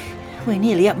 though. We're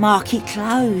nearly at market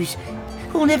close.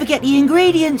 We'll never get the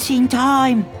ingredients in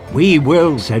time. "We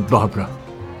will," said Barbara.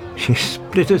 She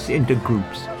split us into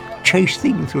groups,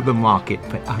 chasing through the market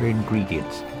for our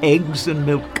ingredients: eggs and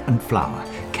milk and flour,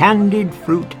 candied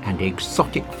fruit and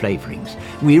exotic flavourings.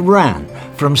 We ran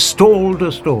from stall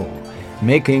to stall,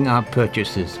 making our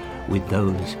purchases with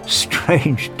those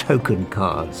strange token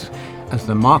cards as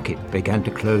the market began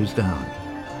to close down.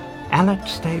 Alec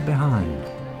stayed behind,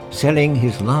 selling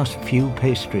his last few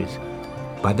pastries.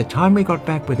 By the time we got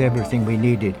back with everything we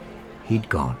needed, he'd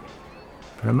gone.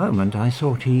 For a moment I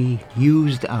thought he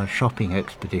used our shopping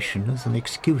expedition as an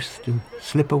excuse to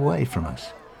slip away from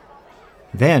us.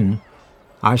 Then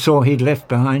I saw he'd left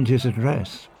behind his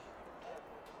address.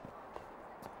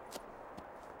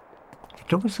 It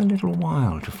took us a little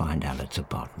while to find Alec's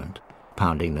apartment,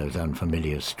 pounding those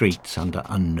unfamiliar streets under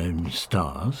unknown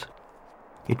stars.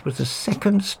 It was a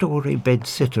second-story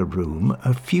bed-sitter room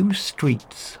a few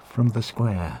streets from the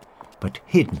square, but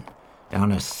hidden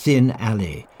down a thin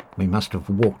alley we must have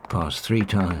walked past 3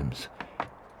 times.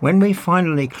 When we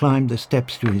finally climbed the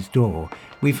steps to his door,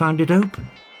 we found it open.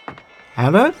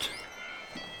 "Alec?"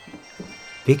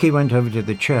 Vicky went over to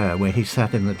the chair where he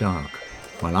sat in the dark,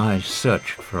 while I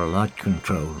searched for a light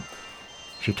control.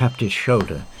 She tapped his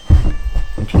shoulder,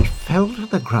 and he fell to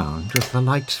the ground as the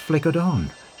lights flickered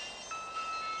on.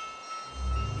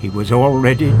 He was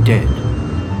already dead.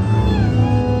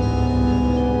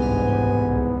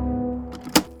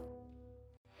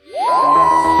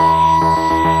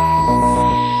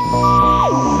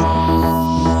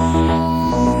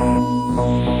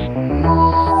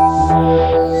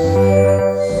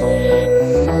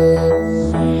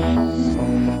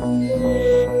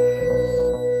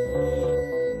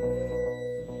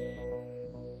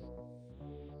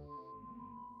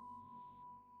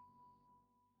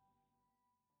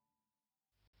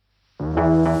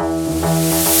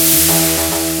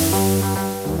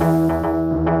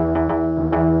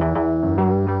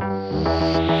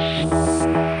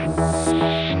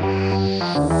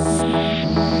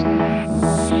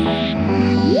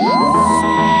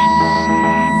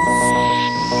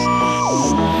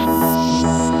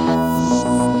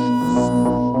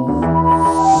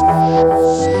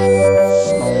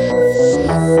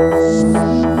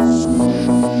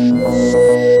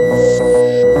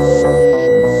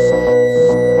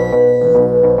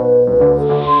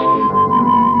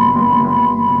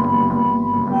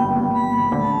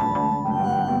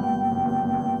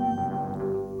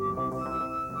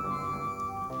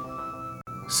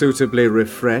 Suitably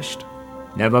refreshed?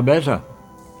 Never better.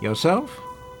 Yourself?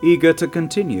 Eager to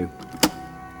continue.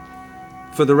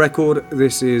 For the record,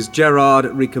 this is Gerard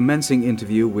recommencing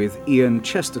interview with Ian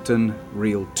Chesterton,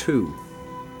 Reel 2.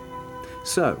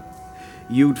 So,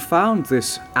 you'd found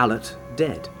this Allet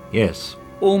dead? Yes.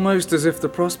 Almost as if the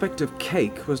prospect of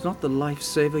cake was not the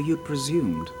lifesaver you'd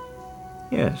presumed.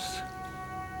 Yes.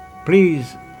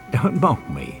 Please don't mock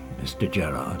me, Mr.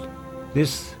 Gerard.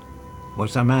 This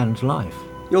was a man's life.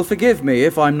 You'll forgive me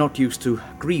if I'm not used to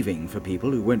grieving for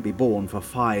people who won't be born for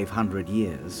 500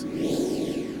 years.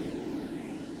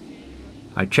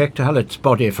 I checked Hallett's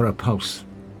body for a pulse.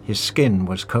 His skin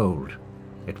was cold.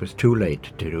 It was too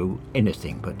late to do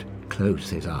anything but close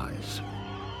his eyes.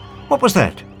 What was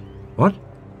that? What?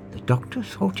 The doctor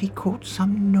thought he caught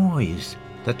some noise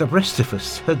that the rest of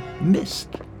us had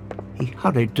missed. He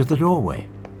hurried to the doorway.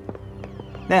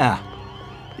 There.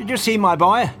 Did you see my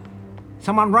boy?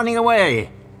 Someone running away.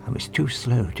 I was too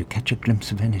slow to catch a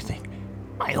glimpse of anything.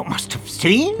 Why, you must have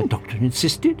seen. The doctor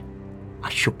insisted. I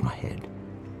shook my head.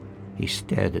 He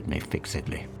stared at me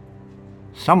fixedly.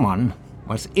 Someone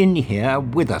was in here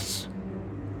with us.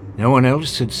 No one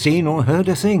else had seen or heard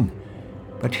a thing,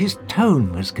 but his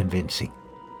tone was convincing.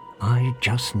 I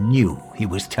just knew he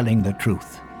was telling the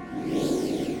truth.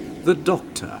 The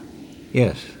doctor?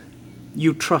 Yes.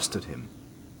 You trusted him.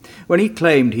 When he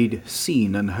claimed he'd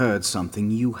seen and heard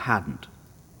something you hadn't.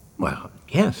 Well,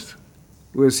 yes.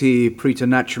 Was he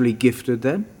preternaturally gifted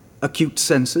then? Acute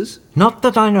senses? Not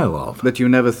that I know of. But you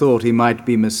never thought he might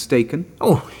be mistaken?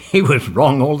 Oh, he was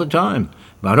wrong all the time,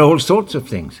 about all sorts of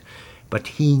things. But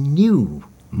he knew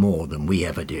more than we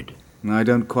ever did. I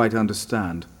don't quite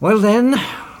understand. Well then,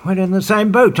 we're in the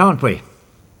same boat, aren't we?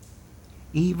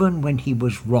 Even when he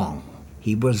was wrong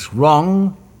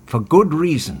for good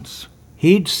reasons.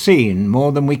 He'd seen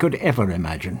more than we could ever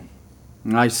imagine.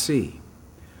 I see.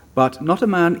 But not a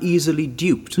man easily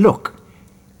duped. Look,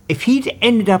 if he'd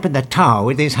ended up in the tower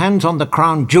with his hands on the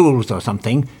crown jewels or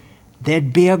something,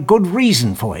 there'd be a good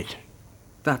reason for it.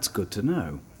 That's good to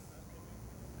know.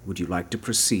 Would you like to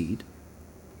proceed?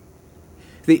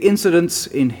 The incidents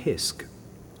in Hisk.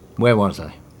 Where was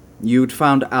I? You'd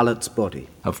found Allet's body.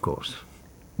 Of course.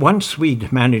 Once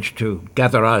we'd managed to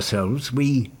gather ourselves,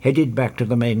 we headed back to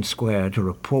the main square to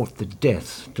report the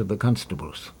death to the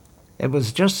constables. There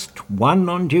was just one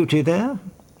on duty there.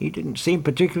 He didn't seem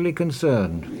particularly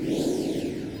concerned.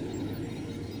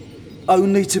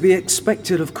 Only to be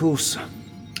expected, of course.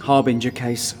 Harbinger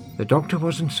case. The doctor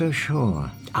wasn't so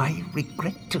sure. I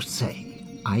regret to say,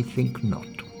 I think not.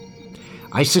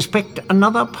 I suspect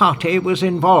another party was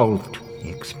involved. He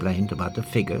explained about the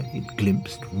figure he'd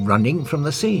glimpsed running from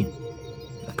the scene.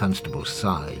 The constable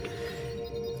sighed.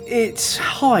 It's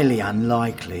highly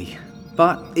unlikely.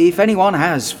 But if anyone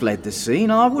has fled the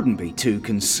scene, I wouldn't be too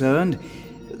concerned.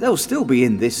 They'll still be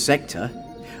in this sector.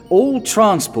 All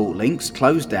transport links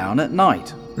close down at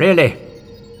night. Really?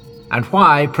 And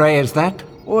why, pray, is that?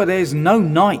 Well, there's no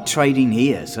night trading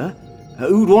here, sir.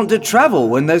 Who'd want to travel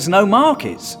when there's no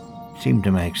markets? Seemed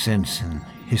to make sense in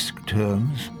Hisk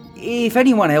terms. If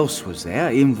anyone else was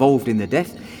there, involved in the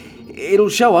death, it'll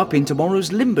show up in tomorrow's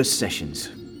Limbus sessions.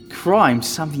 Crime's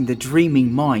something the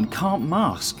dreaming mind can't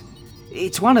mask.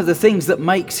 It's one of the things that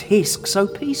makes Hisk so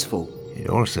peaceful. It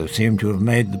also seemed to have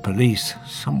made the police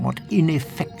somewhat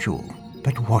ineffectual.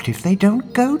 But what if they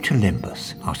don't go to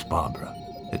Limbus? Asked Barbara.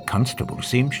 The constable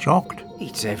seemed shocked.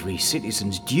 It's every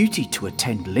citizen's duty to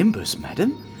attend Limbus,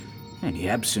 madam. Any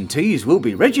absentees will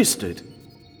be registered.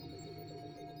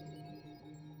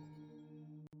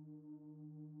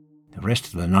 The rest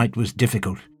of the night was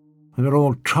difficult. We were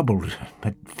all troubled,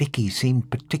 but Vicky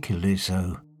seemed particularly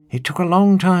so. It took a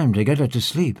long time to get her to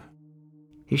sleep.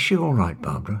 Is she all right,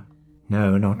 Barbara?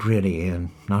 No, not really,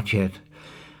 Ian. Not yet.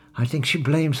 I think she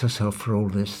blames herself for all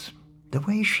this. The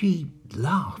way she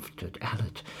laughed at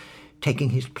Allet,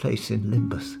 taking his place in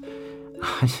Limbus.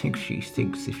 I think she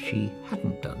thinks if she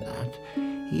hadn't done that,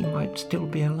 he might still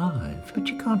be alive. But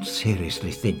you can't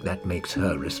seriously think that makes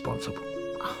her responsible.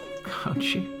 Oh, can't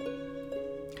she?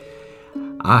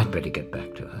 I'd better get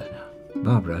back to her now.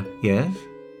 Barbara? Yes?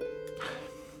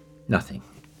 Nothing.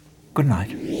 Good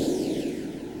night.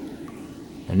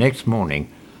 The next morning,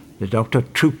 the doctor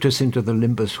trooped us into the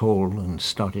Limbus hall and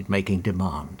started making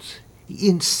demands. He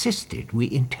insisted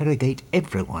we interrogate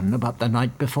everyone about the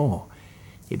night before.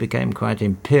 He became quite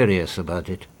imperious about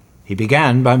it. He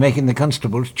began by making the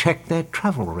constables check their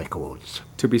travel records.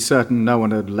 To be certain no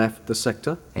one had left the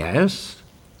sector? Yes.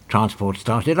 Transport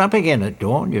started up again at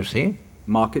dawn, you see.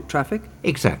 Market traffic?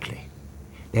 Exactly.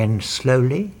 Then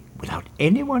slowly, without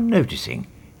anyone noticing,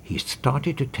 he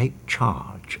started to take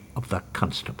charge of the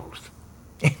constables.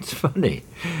 It's funny.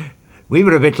 We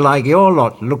were a bit like your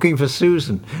lot, looking for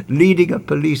Susan, leading a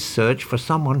police search for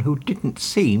someone who didn't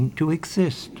seem to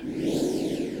exist.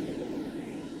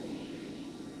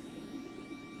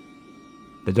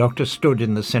 The doctor stood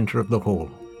in the centre of the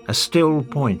hall, a still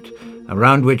point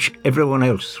around which everyone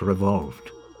else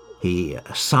revolved. He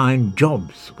assigned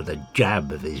jobs with a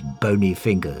jab of his bony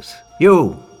fingers.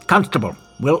 You, Constable,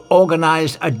 will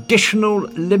organise additional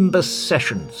Limbus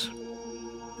sessions.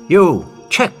 You,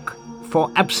 check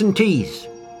for absentees.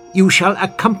 You shall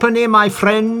accompany my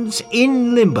friends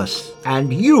in Limbus,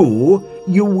 and you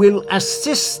will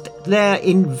assist their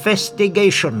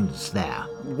investigations there.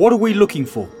 What are we looking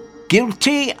for?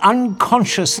 Guilty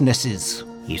unconsciousnesses,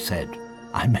 he said.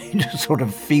 I made a sort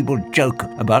of feeble joke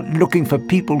about looking for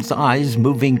people's eyes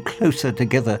moving closer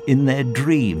together in their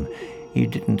dream. He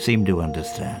didn't seem to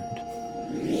understand.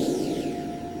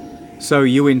 So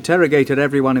you interrogated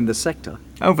everyone in the sector?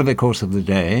 Over the course of the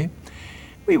day.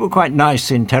 We were quite nice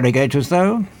interrogators,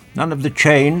 though. None of the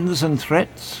chains and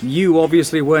threats. You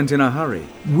obviously weren't in a hurry.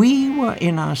 We were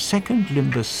in our second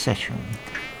Limbus session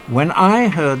when I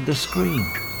heard the scream.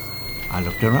 I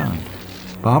looked around.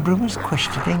 Barbara was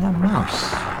questioning a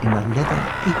mouse in a leather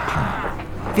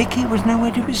apron. Vicky was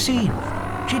nowhere to be seen.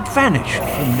 She'd vanished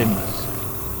from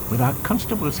Limbus. With our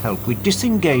constable's help, we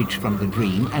disengaged from the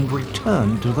dream and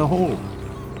returned to the hall.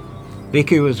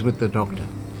 Vicky was with the doctor.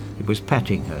 He was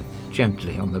patting her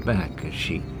gently on the back as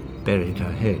she buried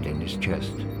her head in his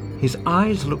chest. His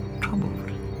eyes looked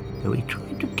troubled, though he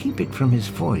tried to keep it from his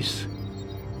voice.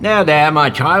 There, my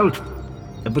child.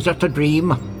 It was just a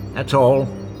dream. That's all.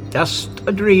 Just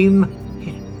a dream.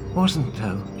 It wasn't,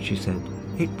 though, she said.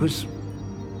 It was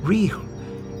real.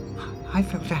 I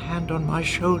felt a hand on my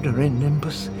shoulder in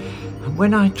Limbus, and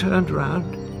when I turned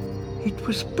round, it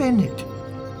was Bennett.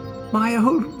 My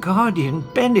old guardian,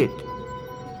 Bennett.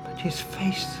 But his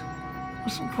face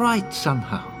wasn't right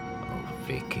somehow. Oh,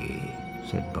 Vicky,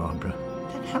 said Barbara.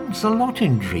 That happens a lot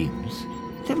in dreams.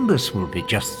 Limbus will be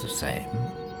just the same.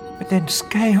 But then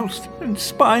scales and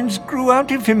spines grew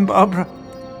out of him, Barbara.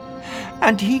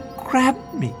 And he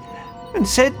grabbed me and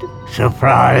said,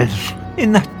 "Surprise,"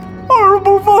 in that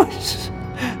horrible voice.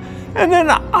 And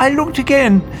then I looked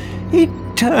again. He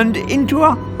turned into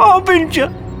a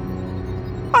harbinger.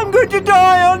 I'm going to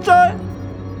die, aren't I?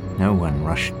 No one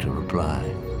rushed to reply.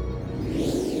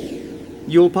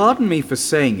 You'll pardon me for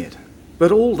saying it,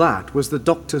 but all that was the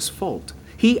doctor's fault.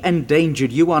 He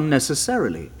endangered you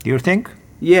unnecessarily. Do you think?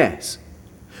 Yes.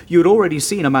 You'd already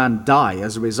seen a man die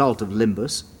as a result of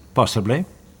Limbus. Possibly.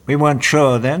 We weren't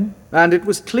sure then. And it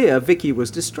was clear Vicky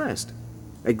was distressed.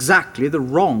 Exactly the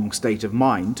wrong state of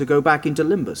mind to go back into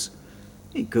Limbus.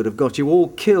 He could have got you all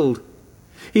killed.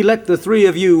 He let the three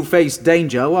of you face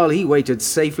danger while he waited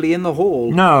safely in the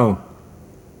hall. No.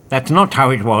 That's not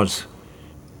how it was.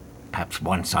 Perhaps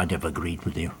once I'd have agreed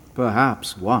with you.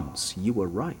 Perhaps once you were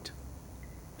right.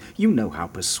 You know how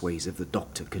persuasive the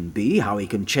doctor can be, how he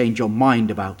can change your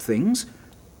mind about things.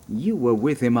 You were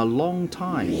with him a long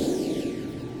time.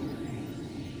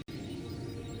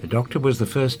 The doctor was the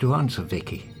first to answer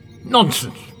Vicky.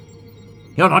 Nonsense!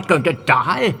 You're not going to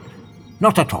die?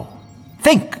 Not at all.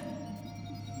 Think!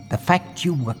 The fact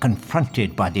you were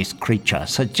confronted by this creature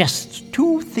suggests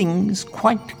two things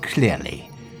quite clearly.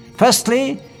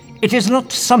 Firstly, it is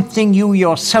not something you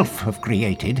yourself have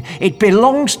created. It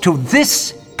belongs to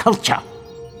this culture.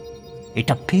 It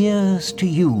appears to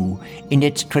you in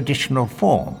its traditional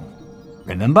form.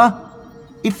 Remember?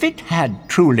 If it had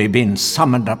truly been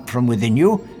summoned up from within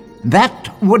you,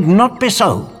 that would not be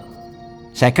so.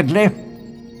 Secondly,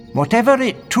 whatever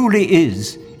it truly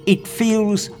is, it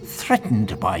feels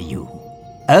threatened by you.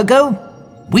 Ergo,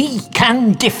 we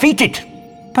can defeat it.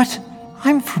 But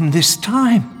I'm from this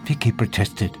time, Vicky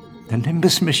protested. The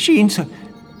Limbus machines are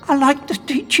like the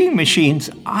teaching machines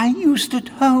I used at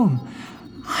home.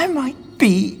 I might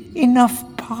be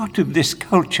enough part of this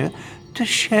culture to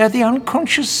share the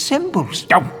unconscious symbols.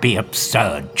 Don't be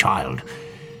absurd, child.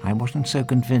 I wasn't so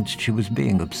convinced she was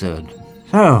being absurd.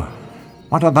 So,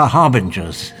 what are the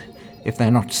harbingers, if they're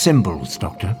not symbols,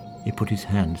 Doctor? He put his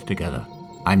hands together.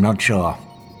 I'm not sure.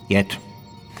 Yet.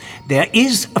 There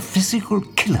is a physical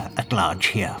killer at large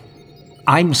here.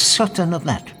 I'm certain of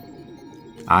that.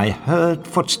 I heard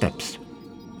footsteps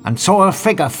and saw a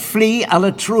figure flee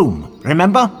Alet's room.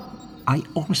 Remember? I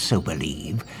also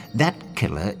believe that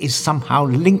killer is somehow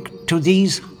linked to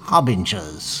these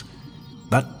harbingers.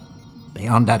 But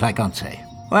beyond that, I can't say.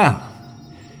 Well,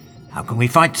 how can we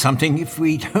fight something if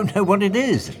we don't know what it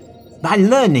is? By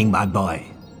learning, my boy.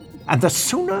 And the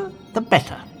sooner, the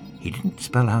better. He didn't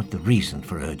spell out the reason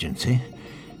for urgency,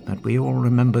 but we all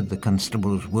remembered the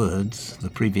constable's words the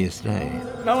previous day.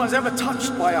 No one's ever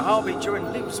touched by a harbinger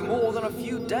and lives more than a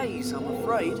few days, I'm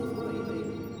afraid.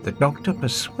 The doctor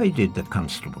persuaded the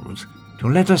constables to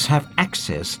let us have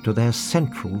access to their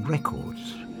central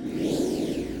records.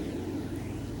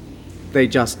 They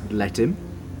just let him?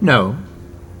 No,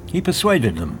 he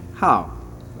persuaded them. How?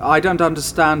 I don't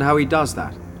understand how he does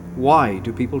that. Why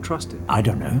do people trust him? I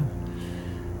don't know.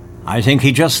 I think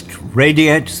he just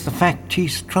radiates the fact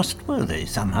he's trustworthy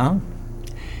somehow.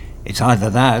 It's either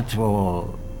that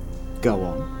or... Go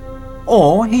on.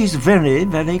 Or he's very,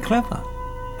 very clever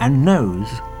and knows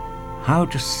how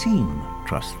to seem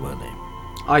trustworthy.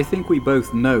 I think we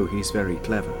both know he's very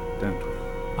clever, don't we?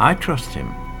 I trust him.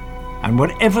 And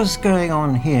whatever's going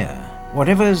on here,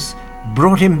 whatever's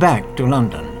brought him back to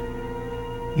London,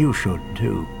 you should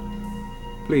too.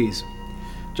 Please,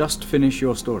 just finish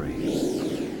your story.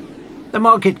 The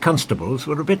market constables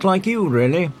were a bit like you,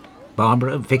 really.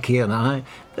 Barbara, Vicky and I,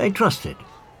 they trusted.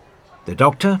 The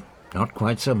doctor, not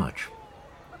quite so much.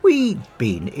 We'd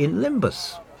been in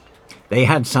limbus. They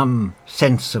had some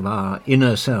sense of our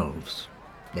inner selves.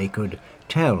 They could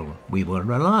tell we were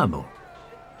reliable.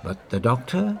 But the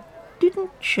doctor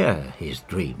didn't share his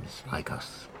dreams like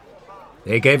us.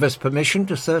 They gave us permission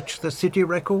to search the city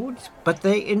records, but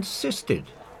they insisted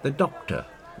the doctor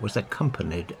was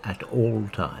accompanied at all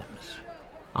times.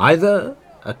 Either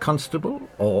a constable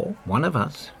or one of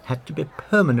us had to be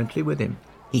permanently with him.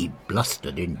 He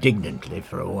blustered indignantly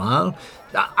for a while.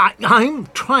 I'm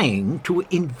trying to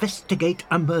investigate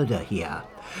a murder here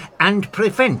and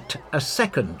prevent a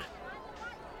second.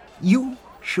 You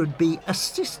should be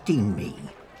assisting me,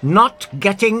 not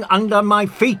getting under my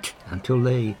feet, until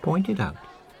they pointed out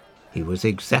he was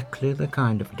exactly the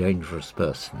kind of dangerous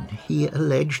person he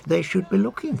alleged they should be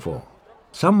looking for.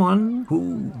 Someone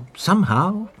who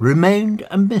somehow remained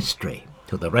a mystery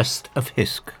to the rest of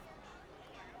Hisk.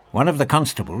 One of the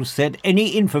constables said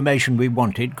any information we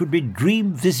wanted could be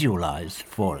dream visualized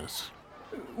for us.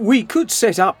 We could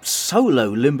set up solo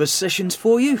limbus sessions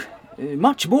for you.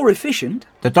 Much more efficient.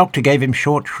 The doctor gave him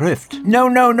short shrift.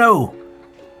 No.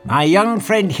 My young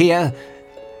friend here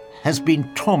has been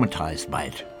traumatized by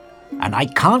it, and I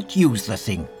can't use the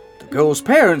thing. The girl's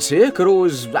parents here could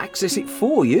always access it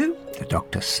for you. The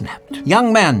doctor snapped.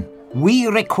 Young man, we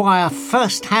require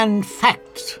first-hand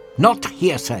facts, not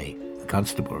hearsay. The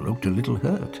constable looked a little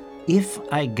hurt. If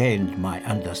I gained my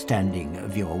understanding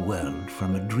of your world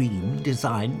from a dream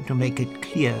designed to make it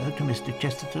clear to Mr.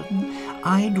 Chesterton,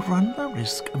 I'd run the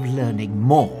risk of learning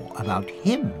more about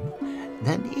him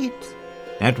than it.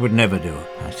 That would never do,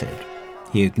 I said.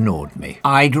 He ignored me.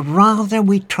 I'd rather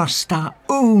we trust our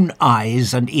own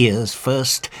eyes and ears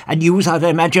first and use our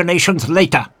imaginations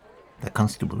later. The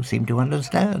constable seemed to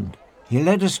understand. He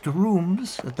led us to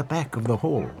rooms at the back of the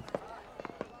hall.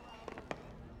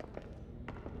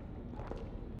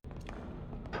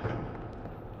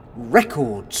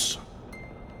 Records.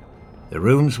 The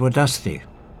rooms were dusty,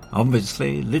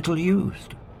 obviously little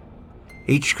used.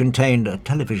 Each contained a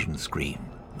television screen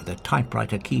with a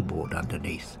typewriter keyboard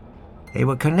underneath. They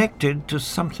were connected to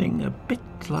something a bit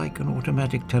like an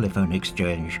automatic telephone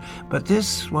exchange, but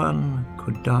this one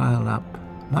could dial up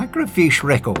microfiche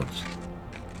records.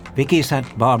 Vicky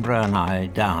sat Barbara and I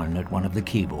down at one of the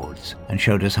keyboards and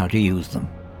showed us how to use them.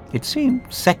 It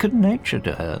seemed second nature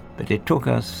to her, but it took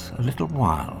us a little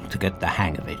while to get the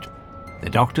hang of it. The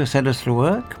doctor set us to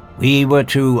work. We were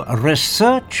to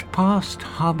research past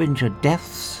harbinger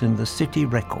deaths in the city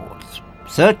records,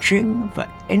 searching for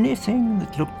anything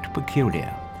that looked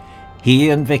peculiar.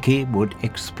 He and Vicky would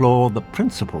explore the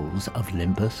principles of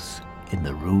limbus in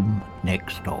the room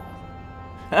next door.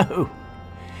 Oh,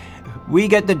 we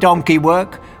get the donkey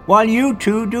work while you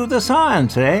two do the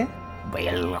science, eh?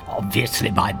 Well,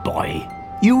 obviously, my boy.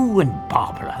 You and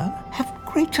Barbara have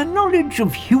greater knowledge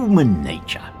of human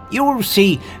nature. You'll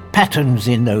see patterns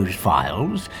in those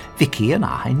files Vicky and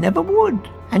I never would.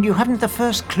 And you haven't the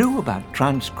first clue about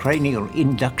transcranial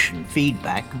induction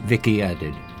feedback, Vicky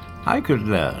added. I could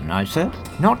learn, I said.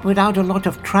 Not without a lot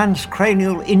of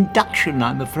transcranial induction,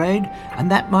 I'm afraid, and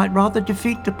that might rather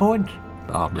defeat the point.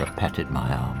 Barbara patted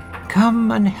my arm.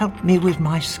 Come and help me with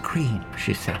my screen,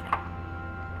 she said.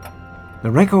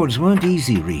 The records weren't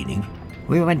easy reading.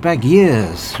 We went back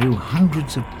years through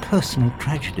hundreds of personal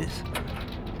tragedies.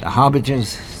 The Harbinger's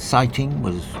sighting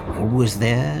was always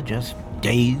there, just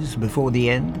days before the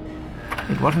end.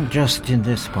 It wasn't just in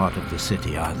this part of the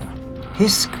city either.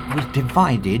 Hisk was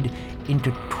divided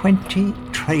into 20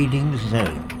 trading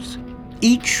zones,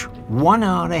 each 1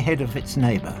 hour ahead of its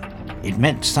neighbour. It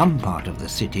meant some part of the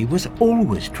city was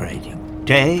always trading,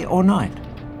 day or night.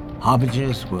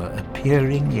 harbingers were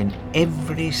appearing in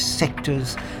every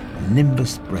sector's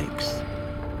nimbus breaks.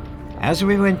 As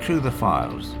we went through the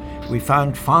files, we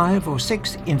found 5 or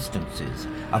 6 instances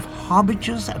of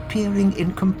harbingers appearing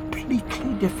in completely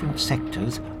different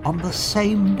sectors on the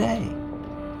same day.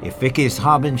 If Vicky's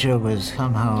harbinger was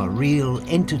somehow a real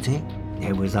entity,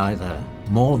 there was either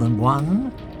more than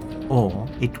one, or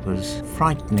it was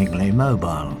frighteningly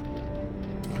mobile.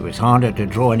 It was harder to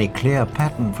draw any clear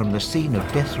pattern from the scene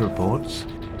of death reports.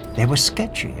 They were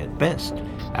sketchy at best,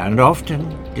 and often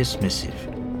dismissive.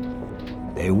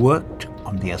 They worked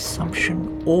on the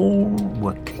assumption all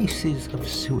were cases of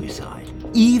suicide,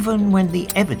 even when the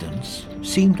evidence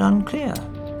seemed unclear.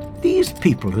 These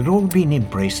people had all been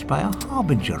embraced by a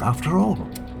harbinger after all.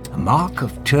 A mark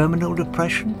of terminal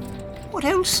depression? What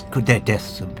else could their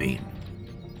deaths have been?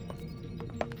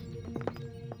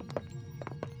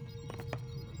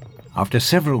 After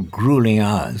several grueling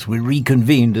hours, we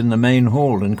reconvened in the main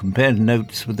hall and compared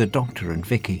notes with the doctor and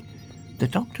Vicky. The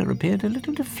doctor appeared a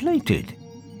little deflated.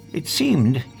 It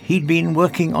seemed he'd been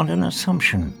working on an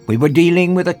assumption. We were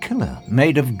dealing with a killer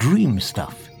made of dream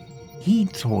stuff.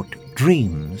 He'd thought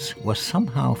dreams were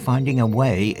somehow finding a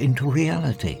way into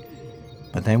reality,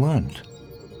 but they weren't.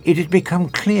 It had become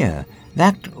clear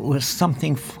that was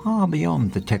something far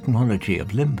beyond the technology of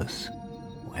Limbus.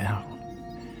 Well,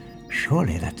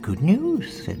 surely that's good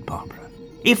news, said Barbara.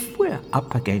 If we're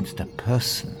up against a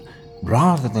person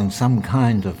rather than some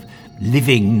kind of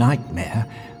living nightmare,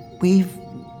 we've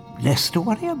less to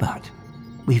worry about.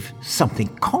 We've something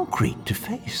concrete to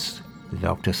face. The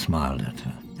doctor smiled at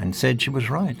her and said she was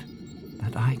right.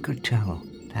 But I could tell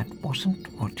that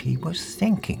wasn't what he was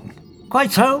thinking.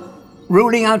 Quite so.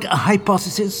 Ruling out a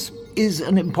hypothesis is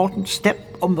an important step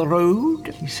on the road,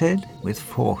 he said, with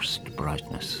forced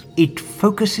brightness. It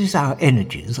focuses our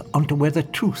energies onto where the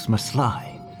truth must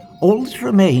lie. All that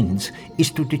remains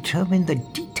is to determine the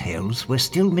details we're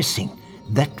still missing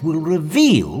that will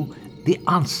reveal the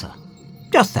answer.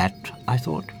 Just that, I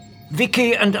thought.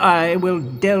 Vicky and I will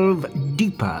delve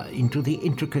deeper into the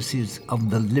intricacies of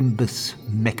the Limbus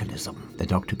mechanism, the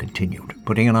doctor continued,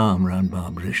 putting an arm round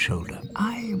Barbara's shoulder.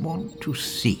 I want to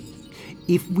see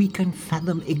if we can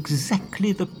fathom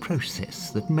exactly the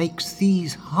process that makes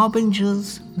these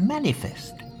harbingers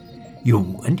manifest.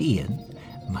 You and Ian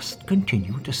must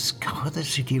continue to scour the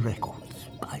city records,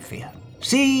 I fear.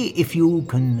 See if you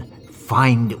can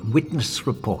find witness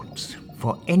reports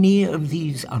for any of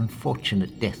these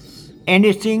unfortunate deaths.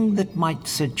 Anything that might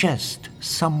suggest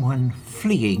someone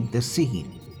fleeing the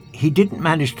scene. He didn't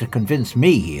manage to convince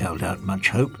me he held out much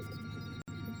hope.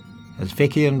 As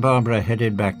Vicky and Barbara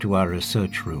headed back to our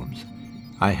research rooms,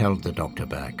 I held the doctor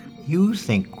back. You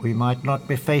think we might not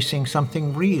be facing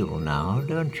something real now,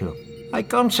 don't you? I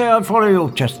can't say I follow you,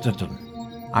 Chesterton.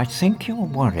 I think you're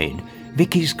worried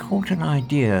Vicky's caught an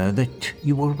idea that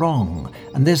you were wrong,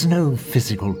 and there's no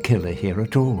physical killer here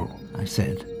at all, I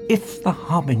said. If the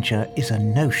harbinger is a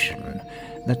notion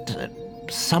that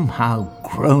somehow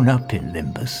grown up in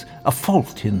Limbus, a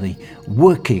fault in the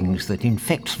workings that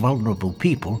infects vulnerable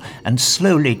people and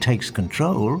slowly takes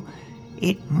control,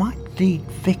 it might lead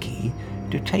Vicky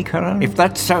to take her own. If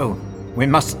that's so, we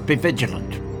must be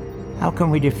vigilant. How can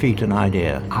we defeat an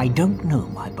idea? I don't know,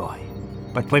 my boy,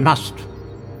 but we must.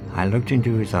 I looked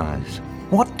into his eyes.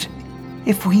 What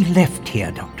if we left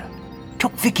here, Doctor?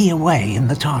 Took Vicky away in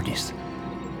the TARDIS?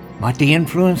 Might the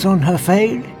influence on her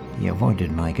fade? He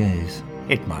avoided my gaze.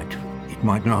 It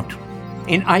might not.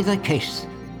 In either case,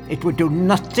 it would do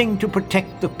nothing to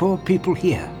protect the poor people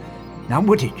here. Now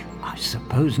would it? I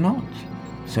suppose not.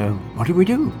 So what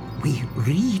do? We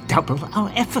redouble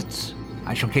our efforts.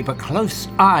 I shall keep a close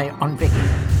eye on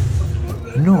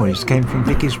Vicky. A noise came from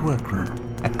Vicky's workroom.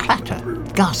 A clatter,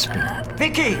 gasping.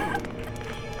 Vicky!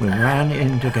 We ran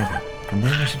in together, and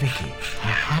there was Vicky.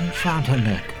 Her hand round her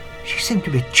neck. She seemed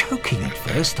to be choking at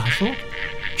first, I thought.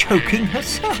 Choking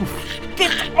herself.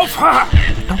 Get off her!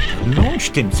 The doctor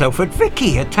launched himself at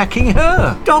Vicky, attacking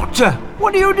her. Doctor,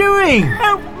 what are you doing?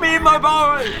 Help me, my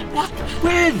boy! What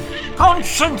with?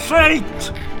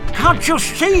 Concentrate! Can't you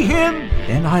see him?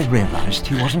 Then I realized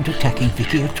he wasn't attacking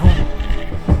Vicky at all.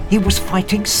 He was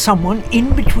fighting someone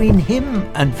in between him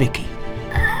and Vicky.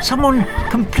 Someone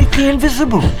completely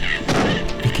invisible.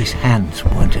 Vicky's hands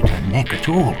weren't at her neck at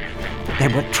all. They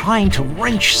were trying to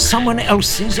wrench someone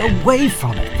else's away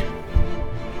from it.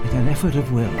 With an effort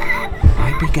of will,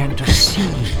 I began to see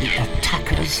the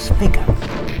attacker's figure.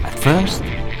 At first,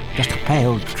 just a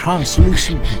pale,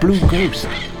 translucent blue ghost.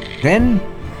 Then,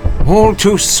 all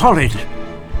too solid.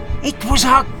 It was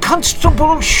our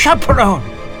Constable Chaperone.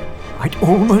 I'd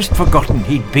almost forgotten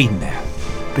he'd been there.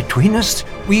 Between us,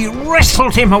 We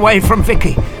wrestled him away from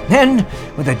Vicky. Then,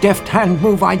 with a deft hand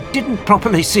move I didn't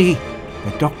properly see,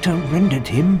 the doctor rendered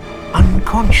him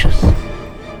unconscious.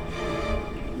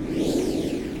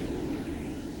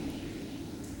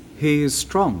 He is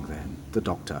strong, then, the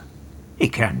doctor? He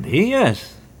can be,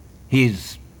 yes.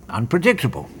 He's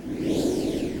unpredictable.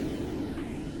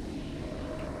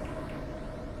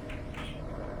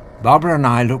 Barbara and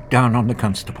I looked down on the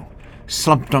constable,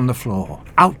 slumped on the floor,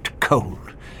 out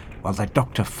cold, while the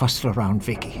doctor fussed around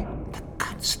Vicky. "The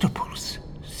constables,"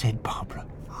 said Barbara.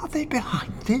 "Are they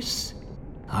behind this?"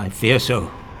 "I fear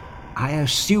so. I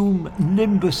assume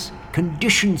Nimbus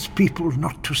conditions people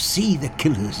not to see the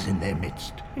killers in their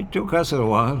midst. It took us a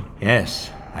while." "Yes,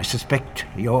 I suspect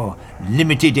your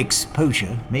limited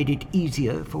exposure made it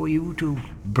easier for you to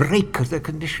break the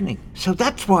conditioning. So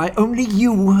that's why only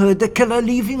you heard the killer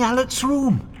leaving Alet's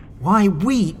room. Why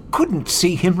we couldn't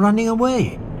see him running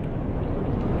away."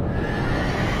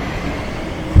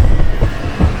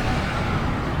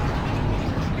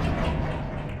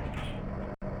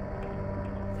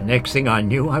 The next thing I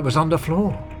knew, I was on the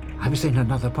floor. I was in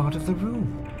another part of the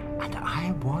room, and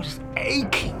I was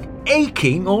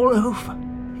aching all over.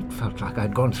 It felt like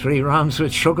I'd gone 3 rounds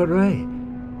with Sugar Ray.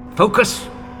 Focus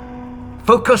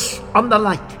on the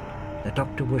light." The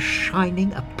doctor was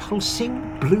shining a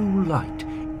pulsing blue light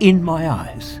in my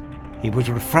eyes. He was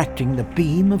refracting the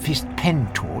beam of his pen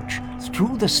torch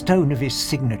through the stone of his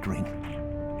signet ring.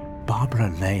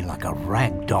 Barbara lay like a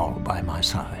rag doll by my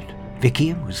side.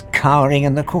 Vicky was cowering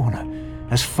in the corner,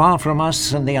 as far from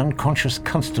us and the unconscious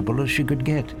constable as she could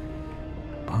get.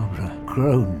 Barbara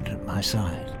groaned at my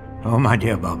side. "Oh, my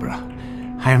dear Barbara,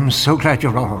 I am so glad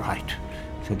you're all right,"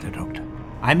 said the doctor.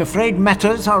 "I'm afraid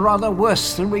matters are rather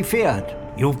worse than we feared.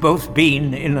 You've both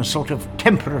been in a sort of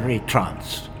temporary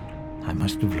trance." I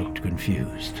must have looked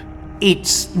confused.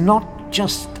 "It's not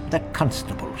just the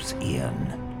constables,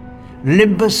 Ian.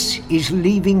 Limbus is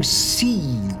leaving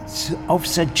seeds of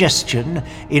suggestion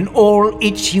in all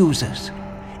its users.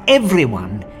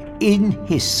 Everyone in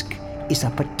Hisk is a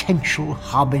potential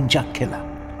harbinger killer.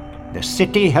 The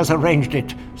city has arranged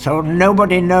it so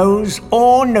nobody knows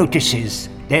or notices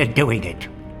they're doing it.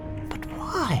 But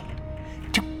why?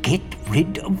 To get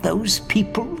rid of those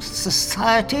people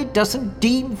society doesn't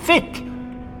deem fit.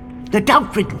 The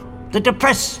downtrodden, the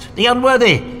depressed, the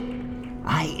unworthy.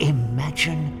 I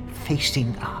imagine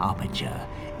facing a harbinger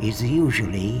is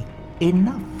usually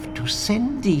enough to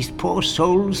send these poor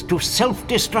souls to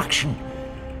self-destruction.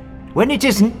 When it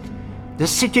isn't, the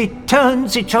city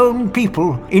turns its own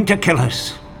people into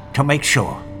killers to make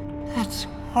sure." "That's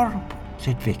horrible,"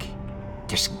 said Vicky.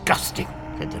 "Disgusting,"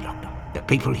 said the doctor. "The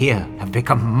people here have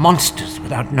become monsters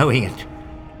without knowing it."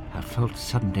 I felt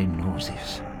suddenly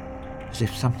nauseous, as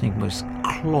if something was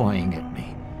clawing at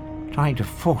me, trying to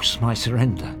force my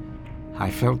surrender. I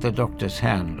felt the doctor's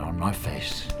hand on my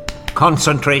face.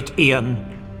 "Concentrate, Ian.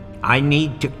 I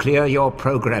need to clear your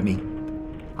programming.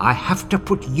 I have to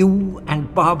put you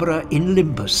and Barbara in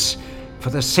Limbus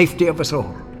for the safety of us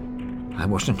all." I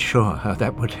wasn't sure how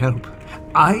that would help.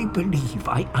 "I believe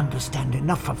I understand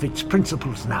enough of its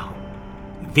principles now.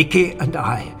 Vicky and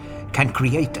I can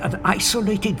create an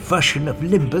isolated version of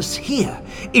Limbus here,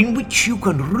 in which you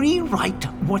can rewrite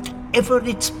whatever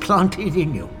it's planted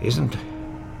in you." "Isn't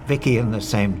Vicky in the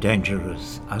same danger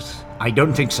as us?" "I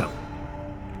don't think so.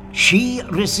 She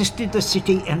resisted the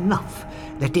city enough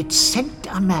that it sent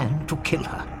a man to kill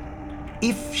her.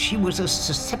 If she was as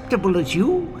susceptible as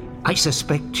you, I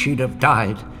suspect she'd have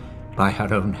died by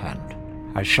her own hand."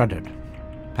 I shuddered.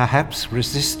 "Perhaps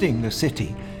resisting the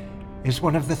city is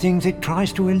one of the things it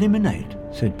tries to eliminate,"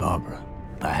 said Barbara.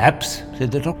 "Perhaps,"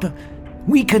 said the doctor.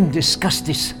 "We can discuss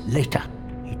this later."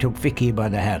 He took Vicky by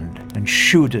the hand and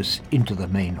shooed us into the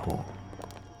main hall.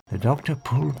 The doctor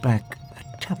pulled back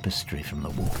a tapestry from the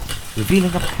wall,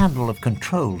 revealing a panel of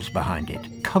controls behind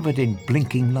it, covered in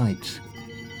blinking lights.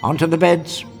 "Onto the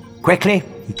beds, quickly!"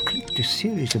 He clicked a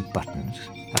series of buttons.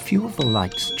 A few of the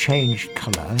lights changed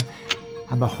colour,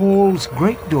 and the hall's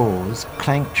great doors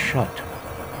clanked shut.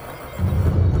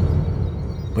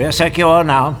 "We're secure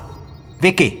now.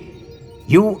 Vicky,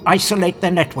 you isolate the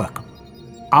network.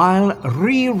 I'll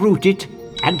reroute it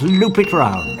and loop it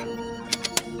round."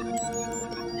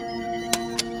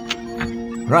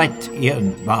 "Right,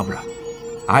 Ian, Barbara.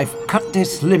 I've cut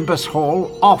this Limbus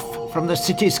hall off from the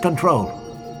city's control.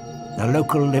 The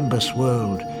local Limbus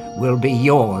world will be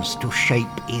yours to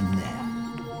shape in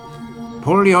there.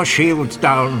 Pull your shields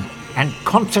down and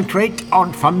concentrate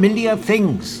on familiar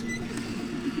things.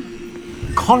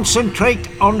 Concentrate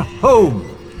on home."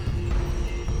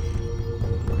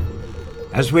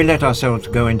 As we let ourselves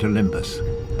go into Limbus,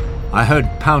 I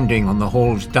heard pounding on the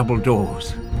hall's double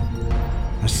doors.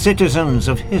 The citizens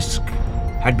of Hisk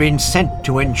had been sent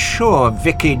to ensure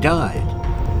Vicky died.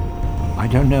 I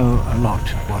don't know a lot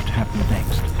what happened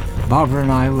next. Barbara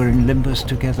and I were in Limbus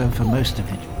together for most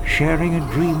of it, sharing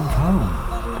a dream of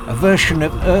home, a version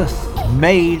of Earth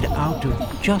made out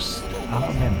of just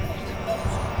our memories.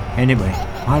 Anyway,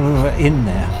 while we were in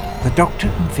there, the Doctor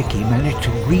and Vicky managed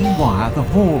to rewire the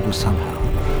hall somehow.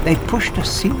 They pushed a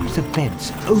series of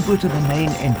beds over to the main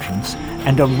entrance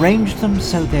and arranged them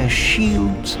so their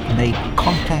shields made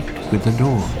contact with the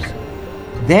doors.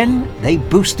 Then they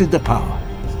boosted the power.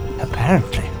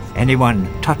 Apparently, anyone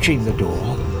touching the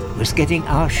door was getting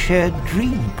our shared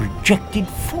dream projected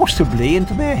forcibly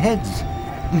into their heads.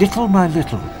 Little by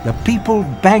little, the people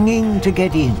banging to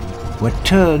get in were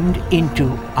turned into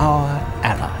our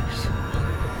allies.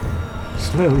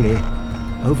 Slowly,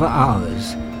 over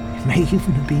hours, it may even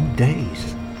have been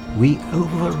days, we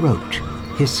overwrote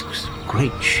Hisk's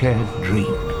great shared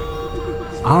dream.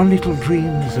 Our little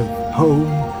dreams of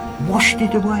home washed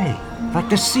it away, like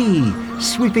the sea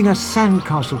sweeping a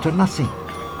sandcastle to nothing.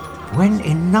 When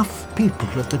enough people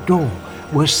at the door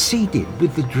were seeded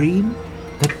with the dream,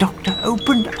 the Doctor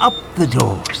opened up the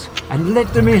doors and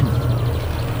let them in.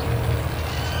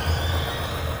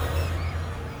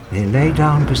 They lay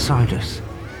down beside us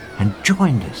and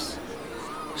joined us.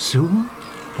 Soon,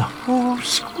 the whole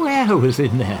square was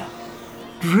in there,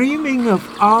 dreaming of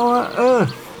our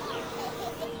Earth.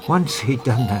 Once he'd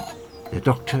done that, the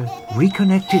Doctor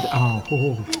reconnected our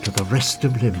hall to the rest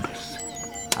of Limbus.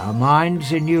 Our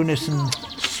minds in unison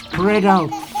spread out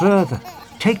further,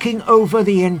 taking over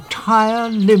the entire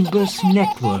Limbus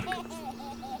network.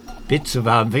 Bits of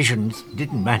our visions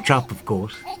didn't match up, of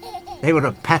course. They were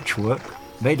a patchwork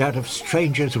made out of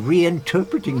strangers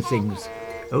reinterpreting things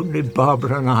only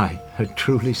Barbara and I had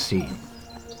truly seen.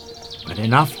 But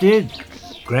enough did.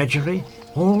 Gradually,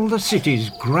 all the city's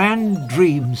grand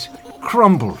dreams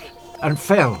crumbled and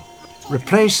fell,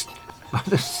 replaced by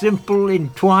the simple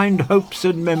entwined hopes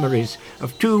and memories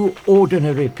of two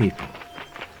ordinary people.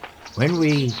 When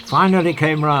we finally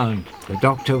came round, the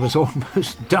Doctor was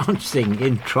almost dancing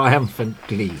in triumphant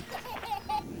glee.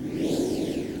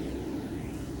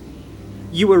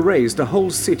 You erased a whole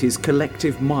city's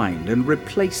collective mind and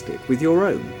replaced it with your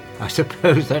own. I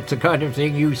suppose that's the kind of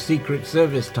thing you Secret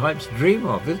Service types dream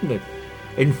of, isn't it?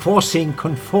 Enforcing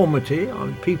conformity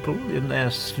on people in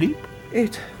their sleep?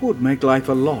 It would make life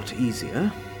a lot easier.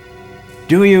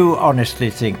 Do you honestly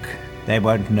think they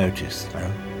won't notice,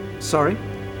 though? Sorry?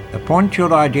 The point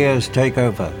your ideas take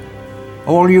over,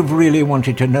 all you've really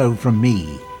wanted to know from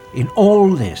me in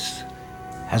all this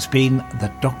has been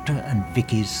the Doctor and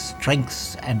Vicky's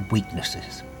strengths and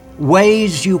weaknesses.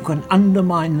 Ways you can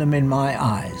undermine them in my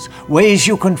eyes, ways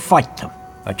you can fight them.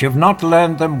 But you've not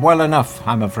learned them well enough,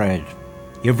 I'm afraid.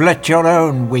 You've let your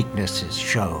own weaknesses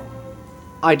show.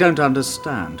 I don't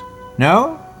understand.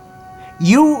 No?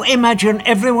 You imagine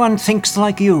everyone thinks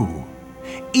like you,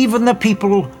 even the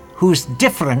people whose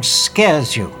difference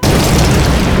scares you.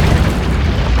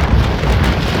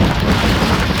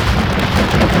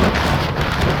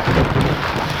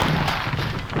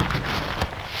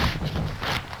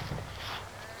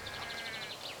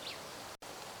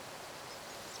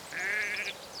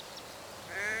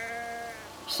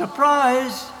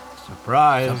 Surprise!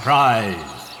 Surprise!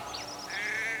 Surprise!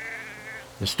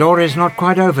 The story's not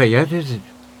quite over yet, is it?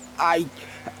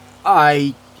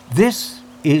 I... This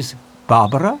is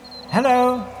Barbara.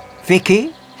 Hello.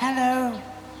 Vicky. Hello.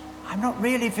 I'm not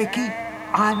really Vicky.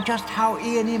 I'm just how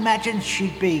Ian imagines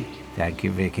she'd be. Thank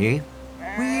you, Vicky.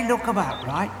 We look about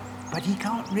right, but he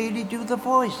can't really do the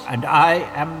voice. And I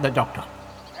am the Doctor.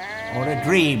 Or a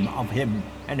dream of him,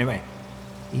 anyway.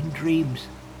 In dreams,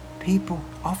 people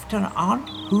often aren't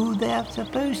who they're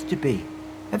supposed to be.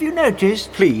 Have you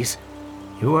noticed? Please.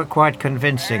 You were quite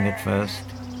convincing at first,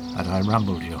 but I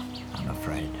rumbled you, I'm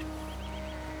afraid.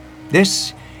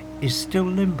 This is still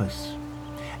Limbus,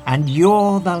 and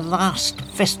you're the last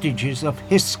vestiges of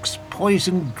Hisk's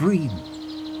poisoned dream.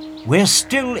 We're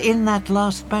still in that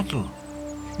last battle.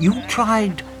 You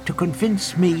tried to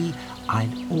convince me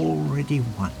I'd already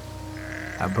won.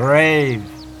 A brave,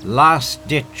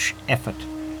 last-ditch effort.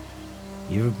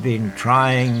 You've been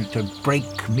trying to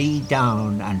break me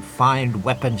down and find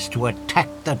weapons to attack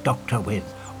the Doctor with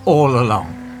all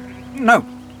along. No,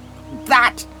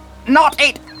 that's not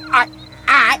it.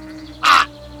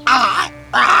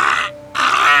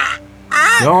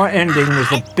 Your ending was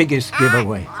the biggest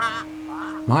giveaway.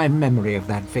 My memory of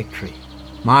that victory,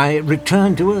 my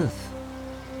return to Earth,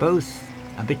 both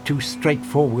a bit too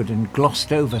straightforward and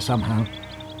glossed over somehow.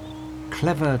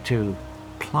 Clever to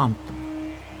plant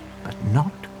them. but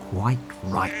not quite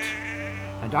right.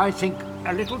 And I think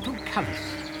a little too callous.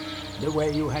 The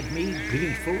way you had me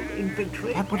gleeful in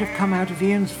victory. That would have come out of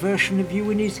Ian's version of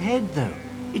you in his head, though.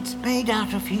 It's made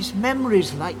out of his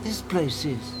memories like this place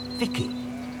is. Vicky,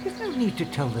 there's no need to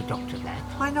tell the doctor that.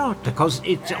 Why not? Because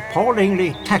it's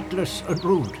appallingly tactless and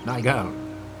rude, my girl.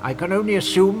 I can only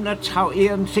assume that's how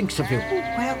Ian thinks of you.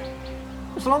 Well,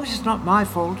 as long as it's not my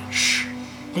fault. Shh!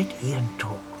 Let Ian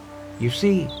talk. You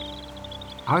see,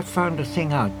 I've found a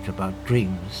thing out about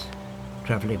dreams,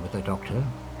 travelling with a doctor.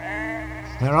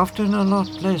 They're often a lot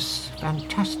less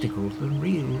fantastical than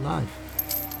real life.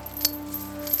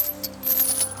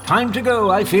 Time to go,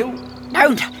 I feel.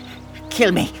 Don't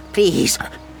kill me, please.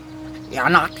 You're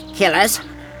not killers.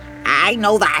 I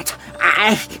know that.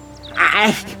 I...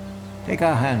 Take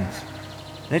our hands.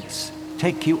 Let's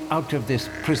take you out of this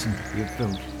prison you've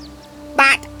built.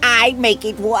 But I make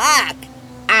it work.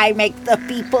 I make the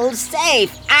people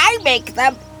safe. I make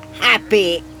them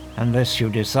happy. Unless you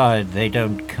decide they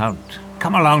don't count.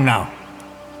 Come along now.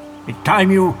 It's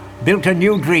time you built a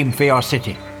new dream for your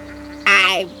city.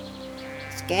 I'm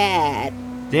scared.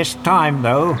 This time,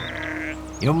 though,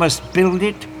 you must build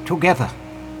it together.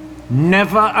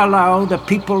 Never allow the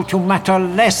people to matter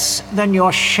less than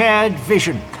your shared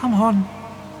vision. Come on.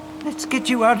 Let's get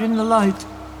you out in the light.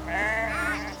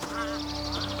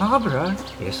 Barbara?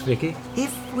 Yes, Vicky?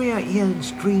 If we're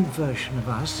Ian's dream version of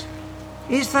us,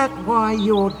 is that why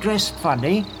you're dressed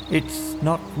funny? It's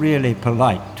not really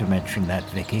polite to mention that,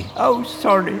 Vicky. Oh,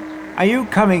 sorry. Are you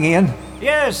coming, Ian?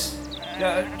 Yes.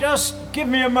 Just give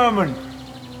me a moment.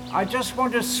 I just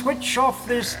want to switch off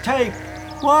this tape.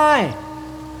 Why?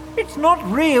 It's not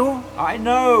real. I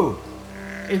know.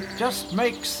 It just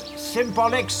makes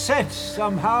symbolic sense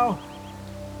somehow.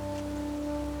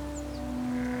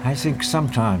 I think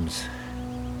sometimes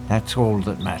that's all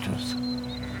that matters.